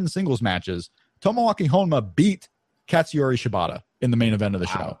not win singles matches. Tomoaki Honma beat Katsuyori Shibata in the main event of the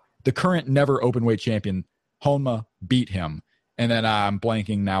show. The current never openweight champion, Honma, beat him. And then I'm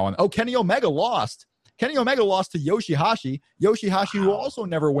blanking now on... Kenny Omega lost. Kenny Omega lost to Yoshihashi. Yoshihashi, who also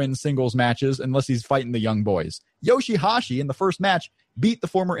never wins singles matches unless he's fighting the young boys. Yoshihashi, in the first match, beat the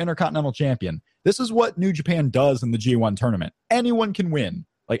former Intercontinental Champion. This is what New Japan does in the G1 tournament. Anyone can win.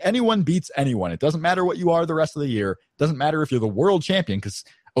 Like, anyone beats anyone. It doesn't matter what you are the rest of the year. It doesn't matter if you're the world champion, because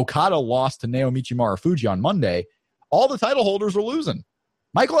Okada lost to Naomichi Marufuji on Monday. All the title holders are losing.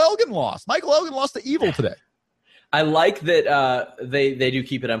 Michael Elgin lost. Michael Elgin lost to Evil today. I like that they do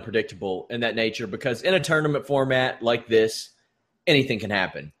keep it unpredictable in that nature, because in a tournament format like this, anything can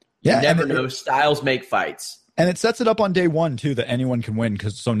happen. You never know. Styles make fights. And it sets it up on day one, too, that anyone can win.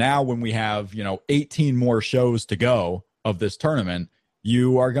 Because so now when we have 18 more shows to go of this tournament,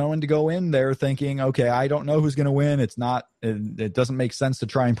 you are going to go in there thinking, okay, I don't know who's going to win. It doesn't make sense to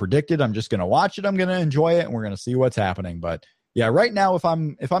try and predict it. I'm just going to watch it. I'm going to enjoy it, and we're going to see what's happening. But yeah, right now, if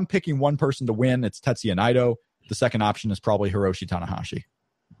I'm picking one person to win, it's Tetsuya Naito. The second option is probably Hiroshi Tanahashi.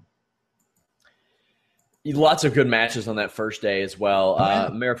 Lots of good matches on that first day as well.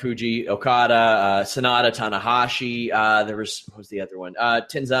 Marufuji, Okada, Sanada, Tanahashi. What was the other one?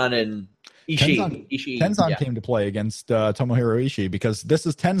 Tenzan and Tenzan came to play against Tomohiro Ishii because this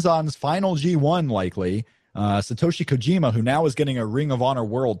is Tenzan's final G1 likely. Satoshi Kojima, who now is getting a Ring of Honor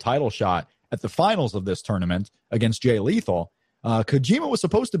World title shot at the finals of this tournament against Jay Lethal. Kojima was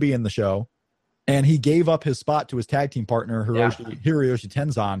supposed to be in the show, and he gave up his spot to his tag team partner, Hiroyoshi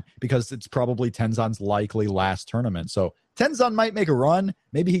Tenzan, because it's probably Tenzan's likely last tournament. So Tenzan might make a run.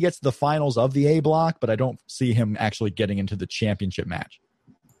 Maybe he gets to the finals of the A block, but I don't see him actually getting into the championship match.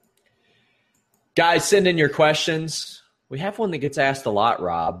 Guys, send in your questions. We have one that gets asked a lot,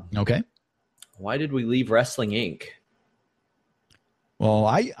 Rob. Okay. Why did we leave Wrestling Inc.? Well,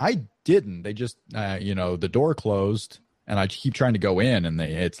 I didn't. They just, the door closed, and I keep trying to go in, and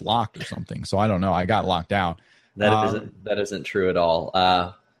it's locked or something. So I don't know. I got locked out. That isn't true at all.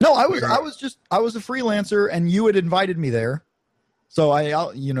 No, I was a freelancer, and you had invited me there. So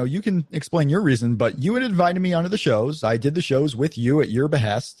you can explain your reason, but you had invited me onto the shows. I did the shows with you at your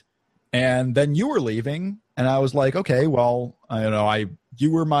behest, and then you were leaving, and I was like, okay, well,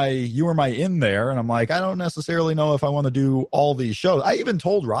 you were my in there, and I'm like, I don't necessarily know if I want to do all these shows. I even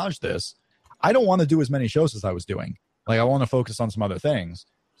told Raj this. I don't want to do as many shows as I was doing. Like, I want to focus on some other things.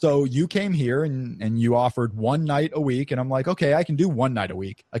 So you came here and you offered one night a week, and I'm like, okay, I can do one night a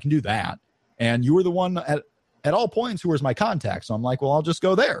week. I can do that. And you were the one at all points who was my contact. So I'm like, well, I'll just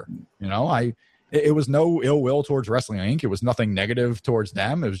go there. It was no ill will towards Wrestling Inc. It was nothing negative towards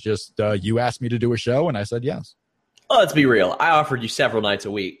them. It was just you asked me to do a show, and I said yes. Well, let's be real. I offered you several nights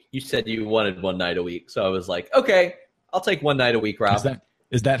a week. You said you wanted one night a week. So I was like, okay, I'll take one night a week, Rob.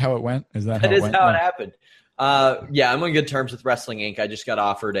 Is that how it went? That is how it happened. I'm on good terms with Wrestling Inc. I just got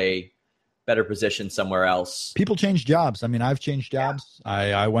offered a better position somewhere else. People change jobs. I mean, I've changed jobs. Yeah.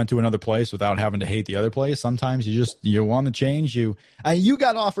 I went to another place without having to hate the other place. Sometimes you want to change. You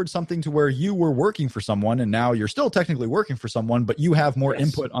got offered something to where you were working for someone, and now you're still technically working for someone, but you have more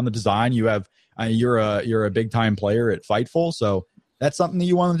input on the design. You have you're a big time player at Fightful, so that's something that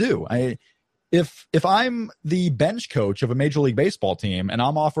you want to do. If I'm the bench coach of a Major League Baseball team and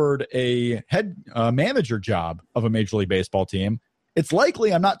I'm offered a head manager job of a Major League Baseball team, it's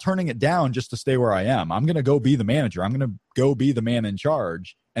likely I'm not turning it down just to stay where I am. I'm going to go be the manager. I'm going to go be the man in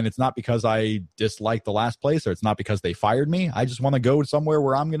charge. And it's not because I dislike the last place, or it's not because they fired me. I just want to go somewhere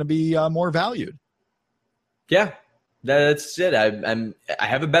where I'm going to be more valued. Yeah, that's it. I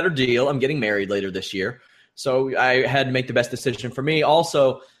have a better deal. I'm getting married later this year. So I had to make the best decision for me.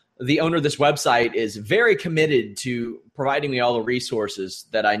 Also, the owner of this website is very committed to providing me all the resources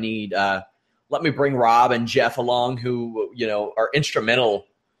that I need. Let me bring Rob and Jeff along, who are instrumental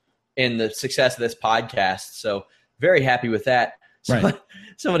in the success of this podcast. So very happy with that. Right.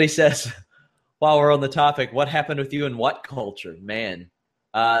 Somebody says, while we're on the topic, what happened with you and What Culture? Man,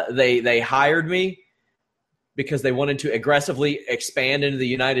 they hired me because they wanted to aggressively expand into the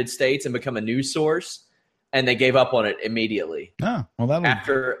United States and become a news source. And they gave up on it immediately. Oh, well,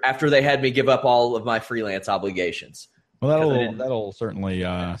 after they had me give up all of my freelance obligations. Well, that'll certainly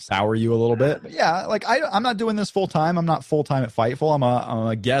sour you a little bit. But yeah, like I'm not doing this full time. I'm not full time at Fightful. I'm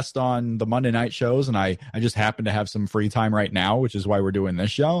a guest on the Monday night shows, and I just happen to have some free time right now, which is why we're doing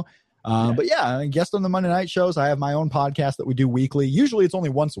this show. But yeah, I'm a guest on the Monday night shows. I have my own podcast that we do weekly. Usually it's only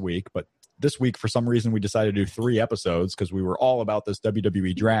once a week, but this week for some reason we decided to do 3 episodes because we were all about this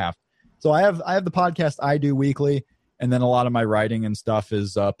WWE draft. So I have the podcast I do weekly, and then a lot of my writing and stuff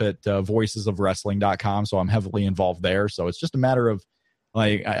is up at voicesofwrestling.com, so I'm heavily involved there. So it's just a matter of,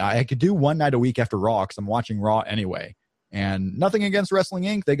 like, I could do one night a week after Raw because I'm watching Raw anyway. And nothing against Wrestling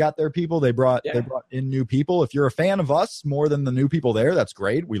Inc. They got their people. They brought in new people. If you're a fan of us more than the new people there, that's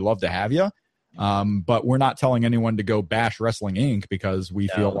great. We love to have you. But we're not telling anyone to go bash Wrestling Inc. because we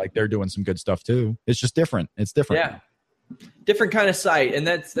feel like they're doing some good stuff too. It's just different. It's different. Yeah. Different kind of site, and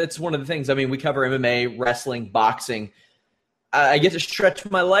that's one of the things. I mean, we cover MMA, wrestling, boxing. I get to stretch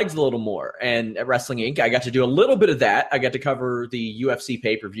my legs a little more, and at Wrestling Inc., I got to do a little bit of that. I got to cover the UFC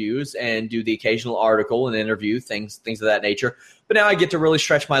pay-per-views and do the occasional article and interview, things of that nature. But now I get to really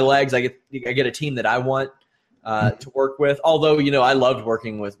stretch my legs. I get a team that I want to work with. Although, I loved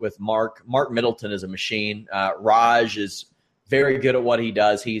working with Mark. Mark Middleton is a machine. Raj is very good at what he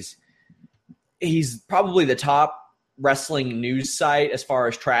does. He's probably the top wrestling news site as far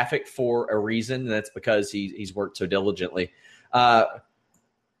as traffic for a reason, and that's because he's worked so diligently. What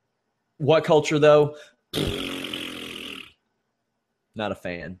Culture, though? Not a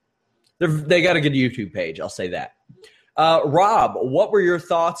fan. They got a good YouTube page, I'll say that. Rob, what were your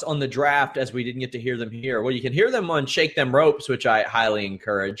thoughts on the draft as we didn't get to hear them here? Well, you can hear them on Shake Them Ropes, which I highly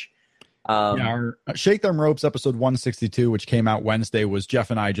encourage. Our Shake Them Ropes episode 162, which came out Wednesday, was Jeff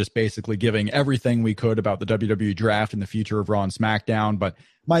and I just basically giving everything we could about the WWE draft and the future of Raw and SmackDown. But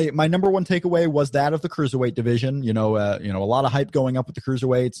my number one takeaway was that of the cruiserweight division. A lot of hype going up with the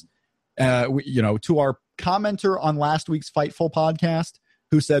cruiserweights. To our commenter on last week's Fightful podcast,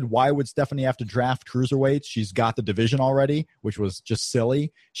 who said, why would Stephanie have to draft cruiserweights? She's got the division already, which was just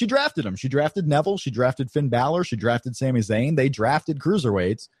silly. She drafted them. She drafted Neville. She drafted Finn Balor. She drafted Sami Zayn. They drafted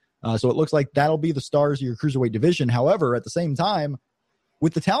cruiserweights. So it looks like that'll be the stars of your cruiserweight division. However, at the same time,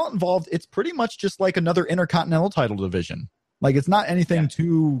 with the talent involved, it's pretty much just like another intercontinental title division. Like, it's not anything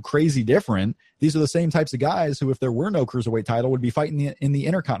too crazy different. These are the same types of guys who, if there were no cruiserweight title, would be fighting in the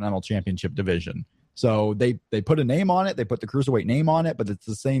Intercontinental Championship division. So they put a name on it. They put the cruiserweight name on it, but it's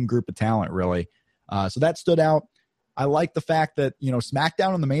the same group of talent, really. So that stood out. I like the fact that,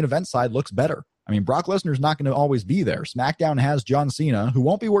 SmackDown on the main event side looks better. I mean, Brock Lesnar's not going to always be there. SmackDown has John Cena, who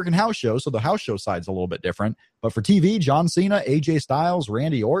won't be working house shows, so the house show side's a little bit different. But for TV, John Cena, AJ Styles,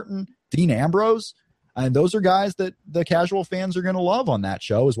 Randy Orton, Dean Ambrose, and those are guys that the casual fans are going to love on that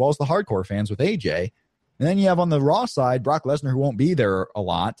show, as well as the hardcore fans with AJ. And then you have on the Raw side, Brock Lesnar, who won't be there a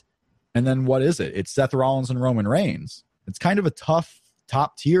lot. And then what is it? It's Seth Rollins and Roman Reigns. It's kind of a tough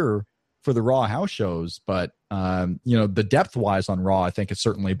top tier for the Raw house shows, but the depth-wise on Raw, I think, is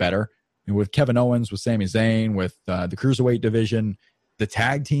certainly better. And with Kevin Owens, with Sami Zayn, with the Cruiserweight division, the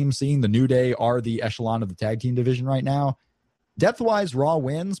tag team scene, the New Day are the echelon of the tag team division right now. Depth-wise, Raw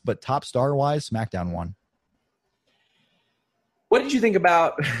wins, but top star-wise, SmackDown won. What did you think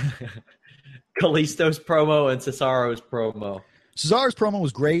about Kalisto's promo and Cesaro's promo? Cesaro's promo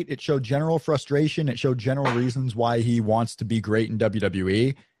was great. It showed general frustration. It showed general reasons why he wants to be great in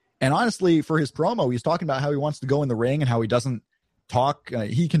WWE. And honestly, for his promo, he's talking about how he wants to go in the ring and how he doesn't talk.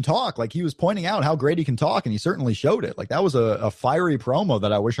 He can talk. Like, he was pointing out how great he can talk, and he certainly showed it. Like, that was a fiery promo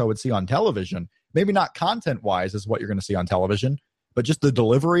that I wish I would see on television. Maybe not content-wise is what you're going to see on television, but just the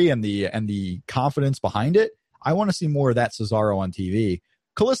delivery and the confidence behind it. I want to see more of that Cesaro on TV.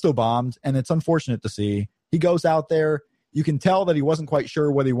 Kalisto bombed, and it's unfortunate to see. He goes out there. You can tell that he wasn't quite sure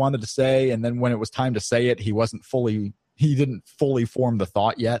what he wanted to say, and then when it was time to say it, he didn't fully form the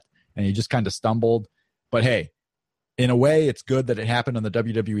thought yet, and he just kind of stumbled. But hey, in a way, it's good that it happened on the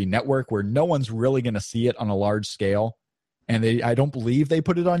WWE Network, where no one's really going to see it on a large scale. And I don't believe they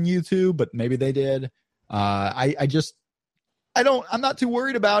put it on YouTube, but maybe they did. I'm not too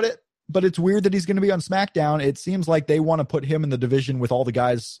worried about it, but it's weird that he's going to be on SmackDown. It seems like they want to put him in the division with all the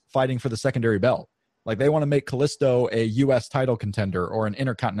guys fighting for the secondary belt. Like, they want to make Kalisto a U.S. title contender or an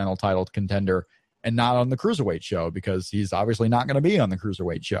Intercontinental title contender and not on the Cruiserweight show, because he's obviously not going to be on the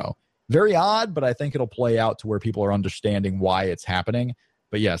Cruiserweight show. Very odd, but I think it'll play out to where people are understanding why it's happening.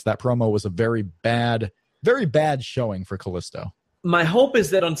 But yes, that promo was a very bad showing for Kalisto. My hope is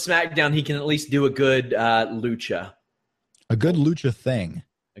that on SmackDown he can at least do a good lucha. A good lucha thing.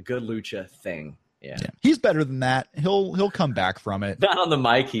 A good lucha thing. Yeah. He's better than that. He'll come back from it. Not on the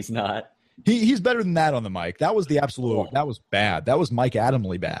mic, he's not. He's better than that on the mic. That was the absolute. That was bad. That was Mike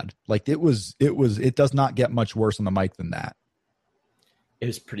Adamle bad. Like, it does not get much worse on the mic than that. It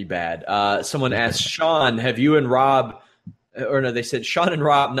was pretty bad. Someone asked Sean, have you and Rob, or no, they said Sean and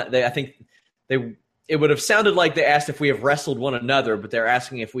Rob, it would have sounded like they asked if we have wrestled one another, but they're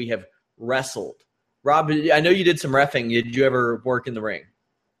asking if we have wrestled. Rob, I know you did some reffing. Did you ever work in the ring?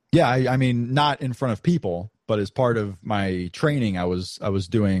 Yeah, I mean, not in front of people, but as part of my training, I was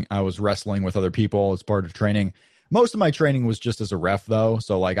wrestling with other people as part of training. Most of my training was just as a ref, though.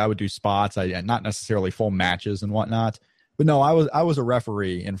 So, like, I would do spots, not necessarily full matches and whatnot. But no, I was a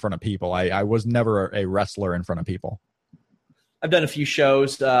referee in front of people. I was never a wrestler in front of people. I've done a few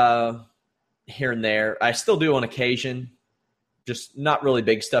shows here and there. I still do on occasion. Just not really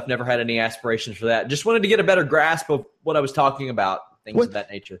big stuff. Never had any aspirations for that. Just wanted to get a better grasp of what I was talking about. Things of that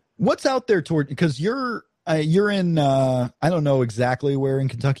nature. What's out there because you're in I don't know exactly where in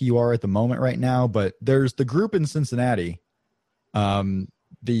Kentucky you are at the moment right now, but there's the group in Cincinnati.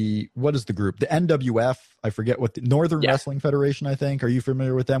 What is the group? The NWF. I forget what the Northern Wrestling Federation, I think. Are you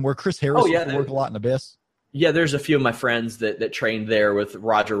familiar with them? Where Chris Harris used to work a lot in Abyss. Yeah, there's a few of my friends that trained there with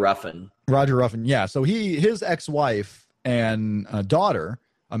Roger Ruffin. Roger Ruffin, yeah. So his ex-wife and daughter,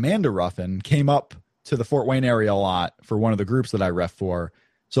 Amanda Ruffin, came up to the Fort Wayne area a lot for one of the groups that I ref for.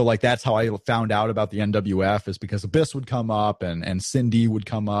 So, like, that's how I found out about the NWF, is because Abyss would come up and Cindy would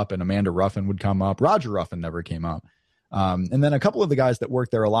come up and Amanda Ruffin would come up. Roger Ruffin never came up. And then a couple of the guys that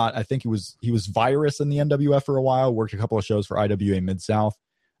worked there a lot, I think he was Virus in the NWF for a while, worked a couple of shows for IWA Mid-South.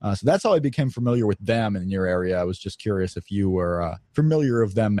 So that's how I became familiar with them in your area. I was just curious if you were familiar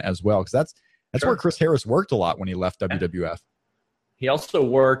of them as well, because that's where Chris Harris worked a lot when he left WWF. He also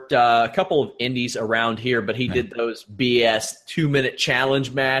worked a couple of indies around here, but he did those BS 2-minute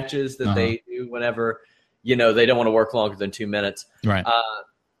challenge matches that they do whenever, they don't want to work longer than 2 minutes. Right.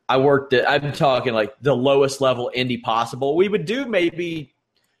 I'm talking like the lowest level indie possible. We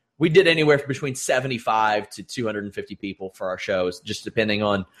did anywhere from between 75 to 250 people for our shows, just depending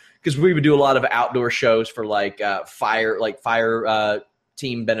on, because we would do a lot of outdoor shows for fire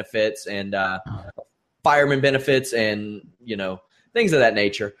team benefits and fireman benefits and, things of that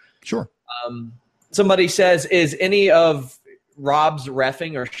nature. Sure. Somebody says, is any of Rob's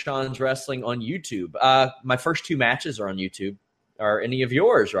reffing or Sean's wrestling on YouTube? My first 2 matches are on YouTube. Are any of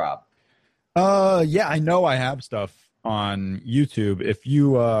yours, Rob? Yeah, I know I have stuff on YouTube. If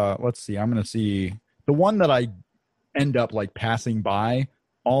you, let's see, I'm going to see the one that I end up like passing by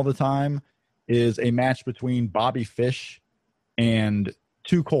all the time is a match between Bobby Fish and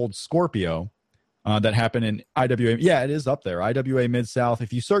Too Cold Scorpio that happened in IWA. Yeah, it is up there. IWA Mid-South.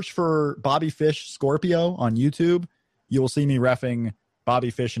 If you search for Bobby Fish Scorpio on YouTube, you will see me reffing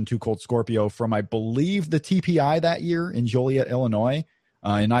Bobby Fish and Too Cold Scorpio from, I believe, the TPI that year in Joliet, Illinois,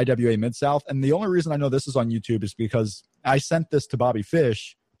 in IWA Mid-South. And the only reason I know this is on YouTube is because I sent this to Bobby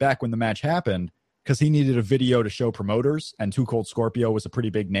Fish back when the match happened because he needed a video to show promoters, and Too Cold Scorpio was a pretty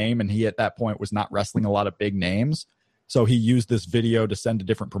big name, and he at that point was not wrestling a lot of big names. So he used this video to send to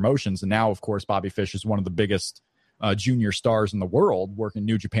different promotions. And now, of course, Bobby Fish is one of the biggest junior stars in the world, working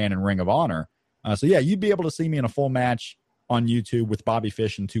New Japan and Ring of Honor. So, yeah, you'd be able to see me in a full match on YouTube with Bobby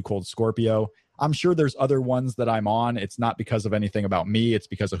Fish and Too Cold Scorpio. I'm sure there's other ones that I'm on. It's not because of anything about me. It's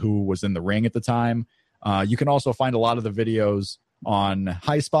because of who was in the ring at the time. You can also find a lot of the videos on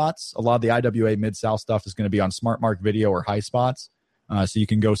High Spots. A lot of the IWA Mid-South stuff is going to be on Smart Mark Video or High Spots. So you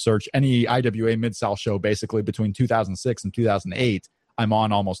can go search any IWA Mid-South show basically between 2006 and 2008. I'm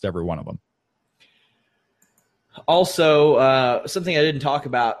on almost every one of them. Also, something I didn't talk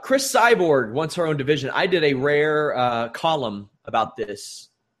about, Chris Cyborg wants her own division. I did a rare column about this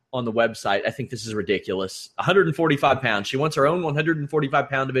on the website. I think this is ridiculous. 145 pounds. She wants her own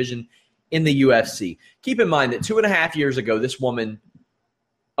 145-pound division in the UFC. Keep in mind that 2.5 years ago, this woman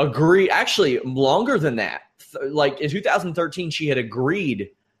agreed, actually longer than that. Like in 2013, she had agreed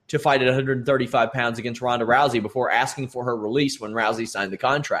to fight at 135 pounds against Ronda Rousey before asking for her release when Rousey signed the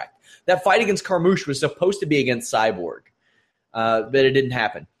contract. That fight against Carmouche was supposed to be against Cyborg, but it didn't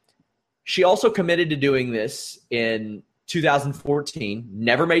happen. She also committed to doing this in 2014,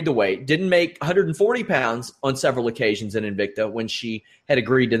 never made the weight, didn't make 140 pounds on several occasions in Invicta when she had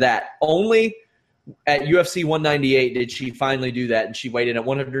agreed to that. Only at UFC 198 did she finally do that, and she weighed in at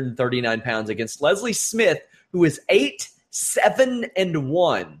 139 pounds against Leslie Smith, who is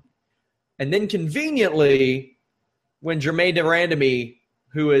 8-7-1. And then conveniently, when Jermaine Durandamy,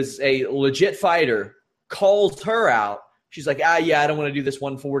 who is a legit fighter, calls her out, she's like, I don't want to do this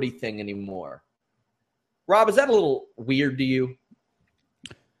 140 thing anymore. Rob, is that a little weird to you?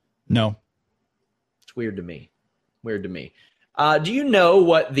 No. It's weird to me. Do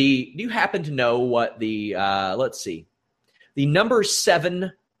you happen to know what the the number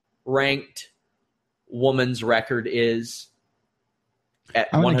 7 ranked woman's record is at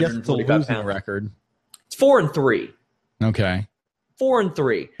I'm gonna guess 145 it's a losing pounds? record. It's 4-3. Okay.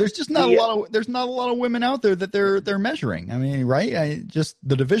 4-3. There's just not a lot of women out there that they're measuring. I mean, right?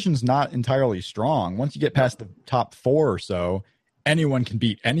 The division's not entirely strong. Once you get past the top 4 or so, anyone can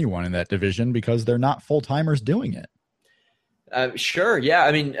beat anyone in that division because they're not full-timers doing it. Sure, yeah.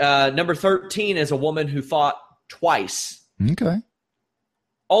 I mean, number 13 is a woman who fought twice. Okay.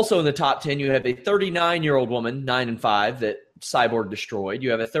 Also in the top 10, you have a 39-year-old woman, 9-5, that Cyborg destroyed.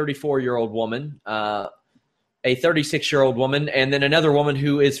 You have a 34-year-old woman, a 36-year-old woman, and then another woman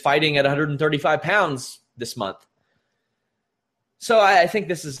who is fighting at 135 pounds this month. So I think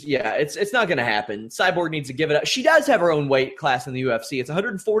this is, it's not going to happen. Cyborg needs to give it up. She does have her own weight class in the UFC. It's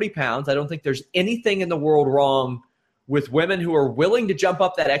 140 pounds. I don't think there's anything in the world wrong with women who are willing to jump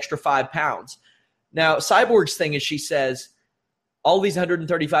up that extra 5 pounds. Now, Cyborg's thing is she says all these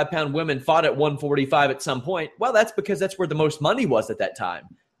 135-pound women fought at 145 at some point. Well, that's because that's where the most money was at that time.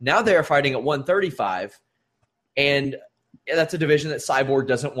 Now they're fighting at 135, and that's a division that Cyborg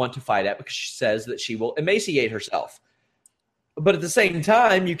doesn't want to fight at because she says that she will emaciate herself. But at the same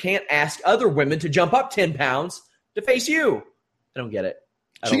time, you can't ask other women to jump up 10 pounds to face you. I don't get it.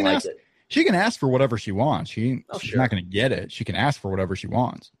 I don't like it. She can ask for whatever she wants. She's sure. not going to get it. She can ask for whatever she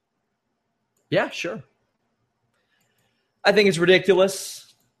wants. Yeah, sure. I think it's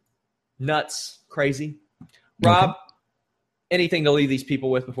ridiculous, nuts, crazy. Rob, anything to leave these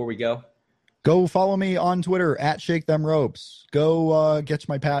people with before we go? Go follow me on Twitter at Shake Them Ropes. Go get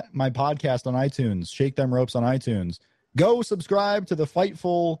my podcast on iTunes, Shake Them Ropes on iTunes. go subscribe to the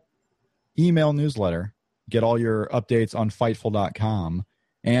Fightful email newsletter. Get all your updates on Fightful.com.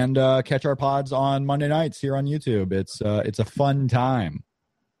 And catch our pods on Monday nights here on YouTube. It's a fun time.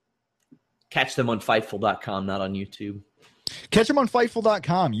 Catch them on Fightful.com, not on YouTube. Catch them on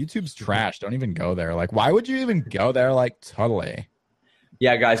Fightful.com. YouTube's trash. Don't even go there. Like, why would you even go there? Like, totally.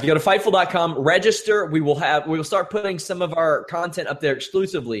 Yeah, guys, go to Fightful.com, register. We will start putting some of our content up there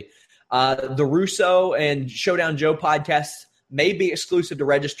exclusively. The Russo and Showdown Joe podcasts may be exclusive to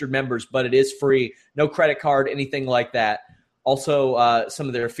registered members, but it is free. No credit card, anything like that. Also, some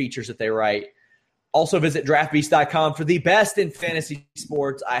of their features that they write. Also, visit DraftBeast.com for the best in fantasy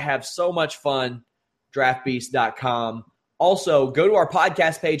sports. I have so much fun. DraftBeast.com. Also, go to our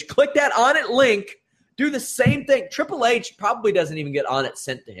podcast page. Click that On It link. Do the same thing. Triple H probably doesn't even get On It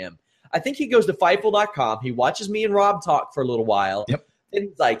sent to him. I think he goes to Fightful.com. He watches me and Rob talk for a little while. Yep. And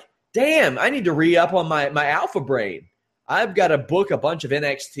he's like, damn, I need to re-up on my Alpha Brain. I've got to book a bunch of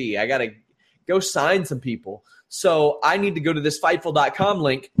NXT. I got to go sign some people. So I need to go to this Fightful.com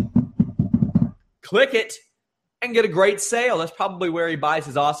link, click it, and get a great sale. That's probably where he buys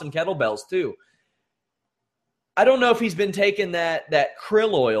his awesome kettlebells too. I don't know if he's been taking that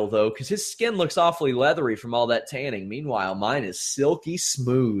krill oil, though, because his skin looks awfully leathery from all that tanning. Meanwhile, mine is silky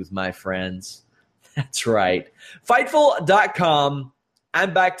smooth, my friends. That's right. Fightful.com.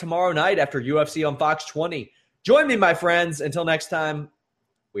 I'm back tomorrow night after UFC on Fox 20. Join me, my friends. Until next time,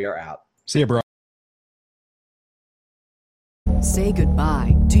 we are out. See you, bro. Say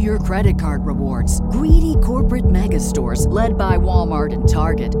goodbye to your credit card rewards. Greedy corporate mega stores, led by Walmart and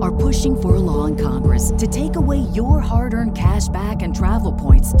Target, are pushing for a law in Congress to take away your hard-earned cash back and travel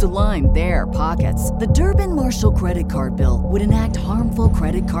points to line their pockets. The Durbin-Marshall credit card bill would enact harmful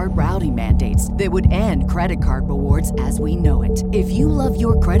credit card routing mandates that would end credit card rewards as we know it. If you love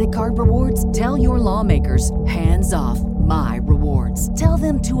your credit card rewards, tell your lawmakers, hands off my rewards. Tell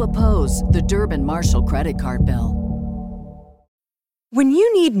them to oppose the Durbin-Marshall credit card bill. When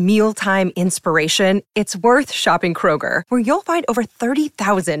you need mealtime inspiration, it's worth shopping Kroger, where you'll find over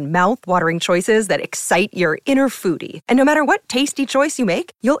 30,000 mouth-watering choices that excite your inner foodie. And no matter what tasty choice you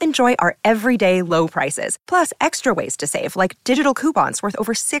make, you'll enjoy our everyday low prices, plus extra ways to save, like digital coupons worth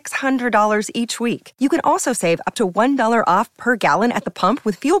over $600 each week. You can also save up to $1 off per gallon at the pump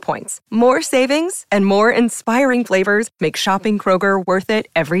with fuel points. More savings and more inspiring flavors make shopping Kroger worth it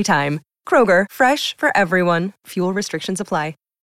every time. Kroger, fresh for everyone. Fuel restrictions apply.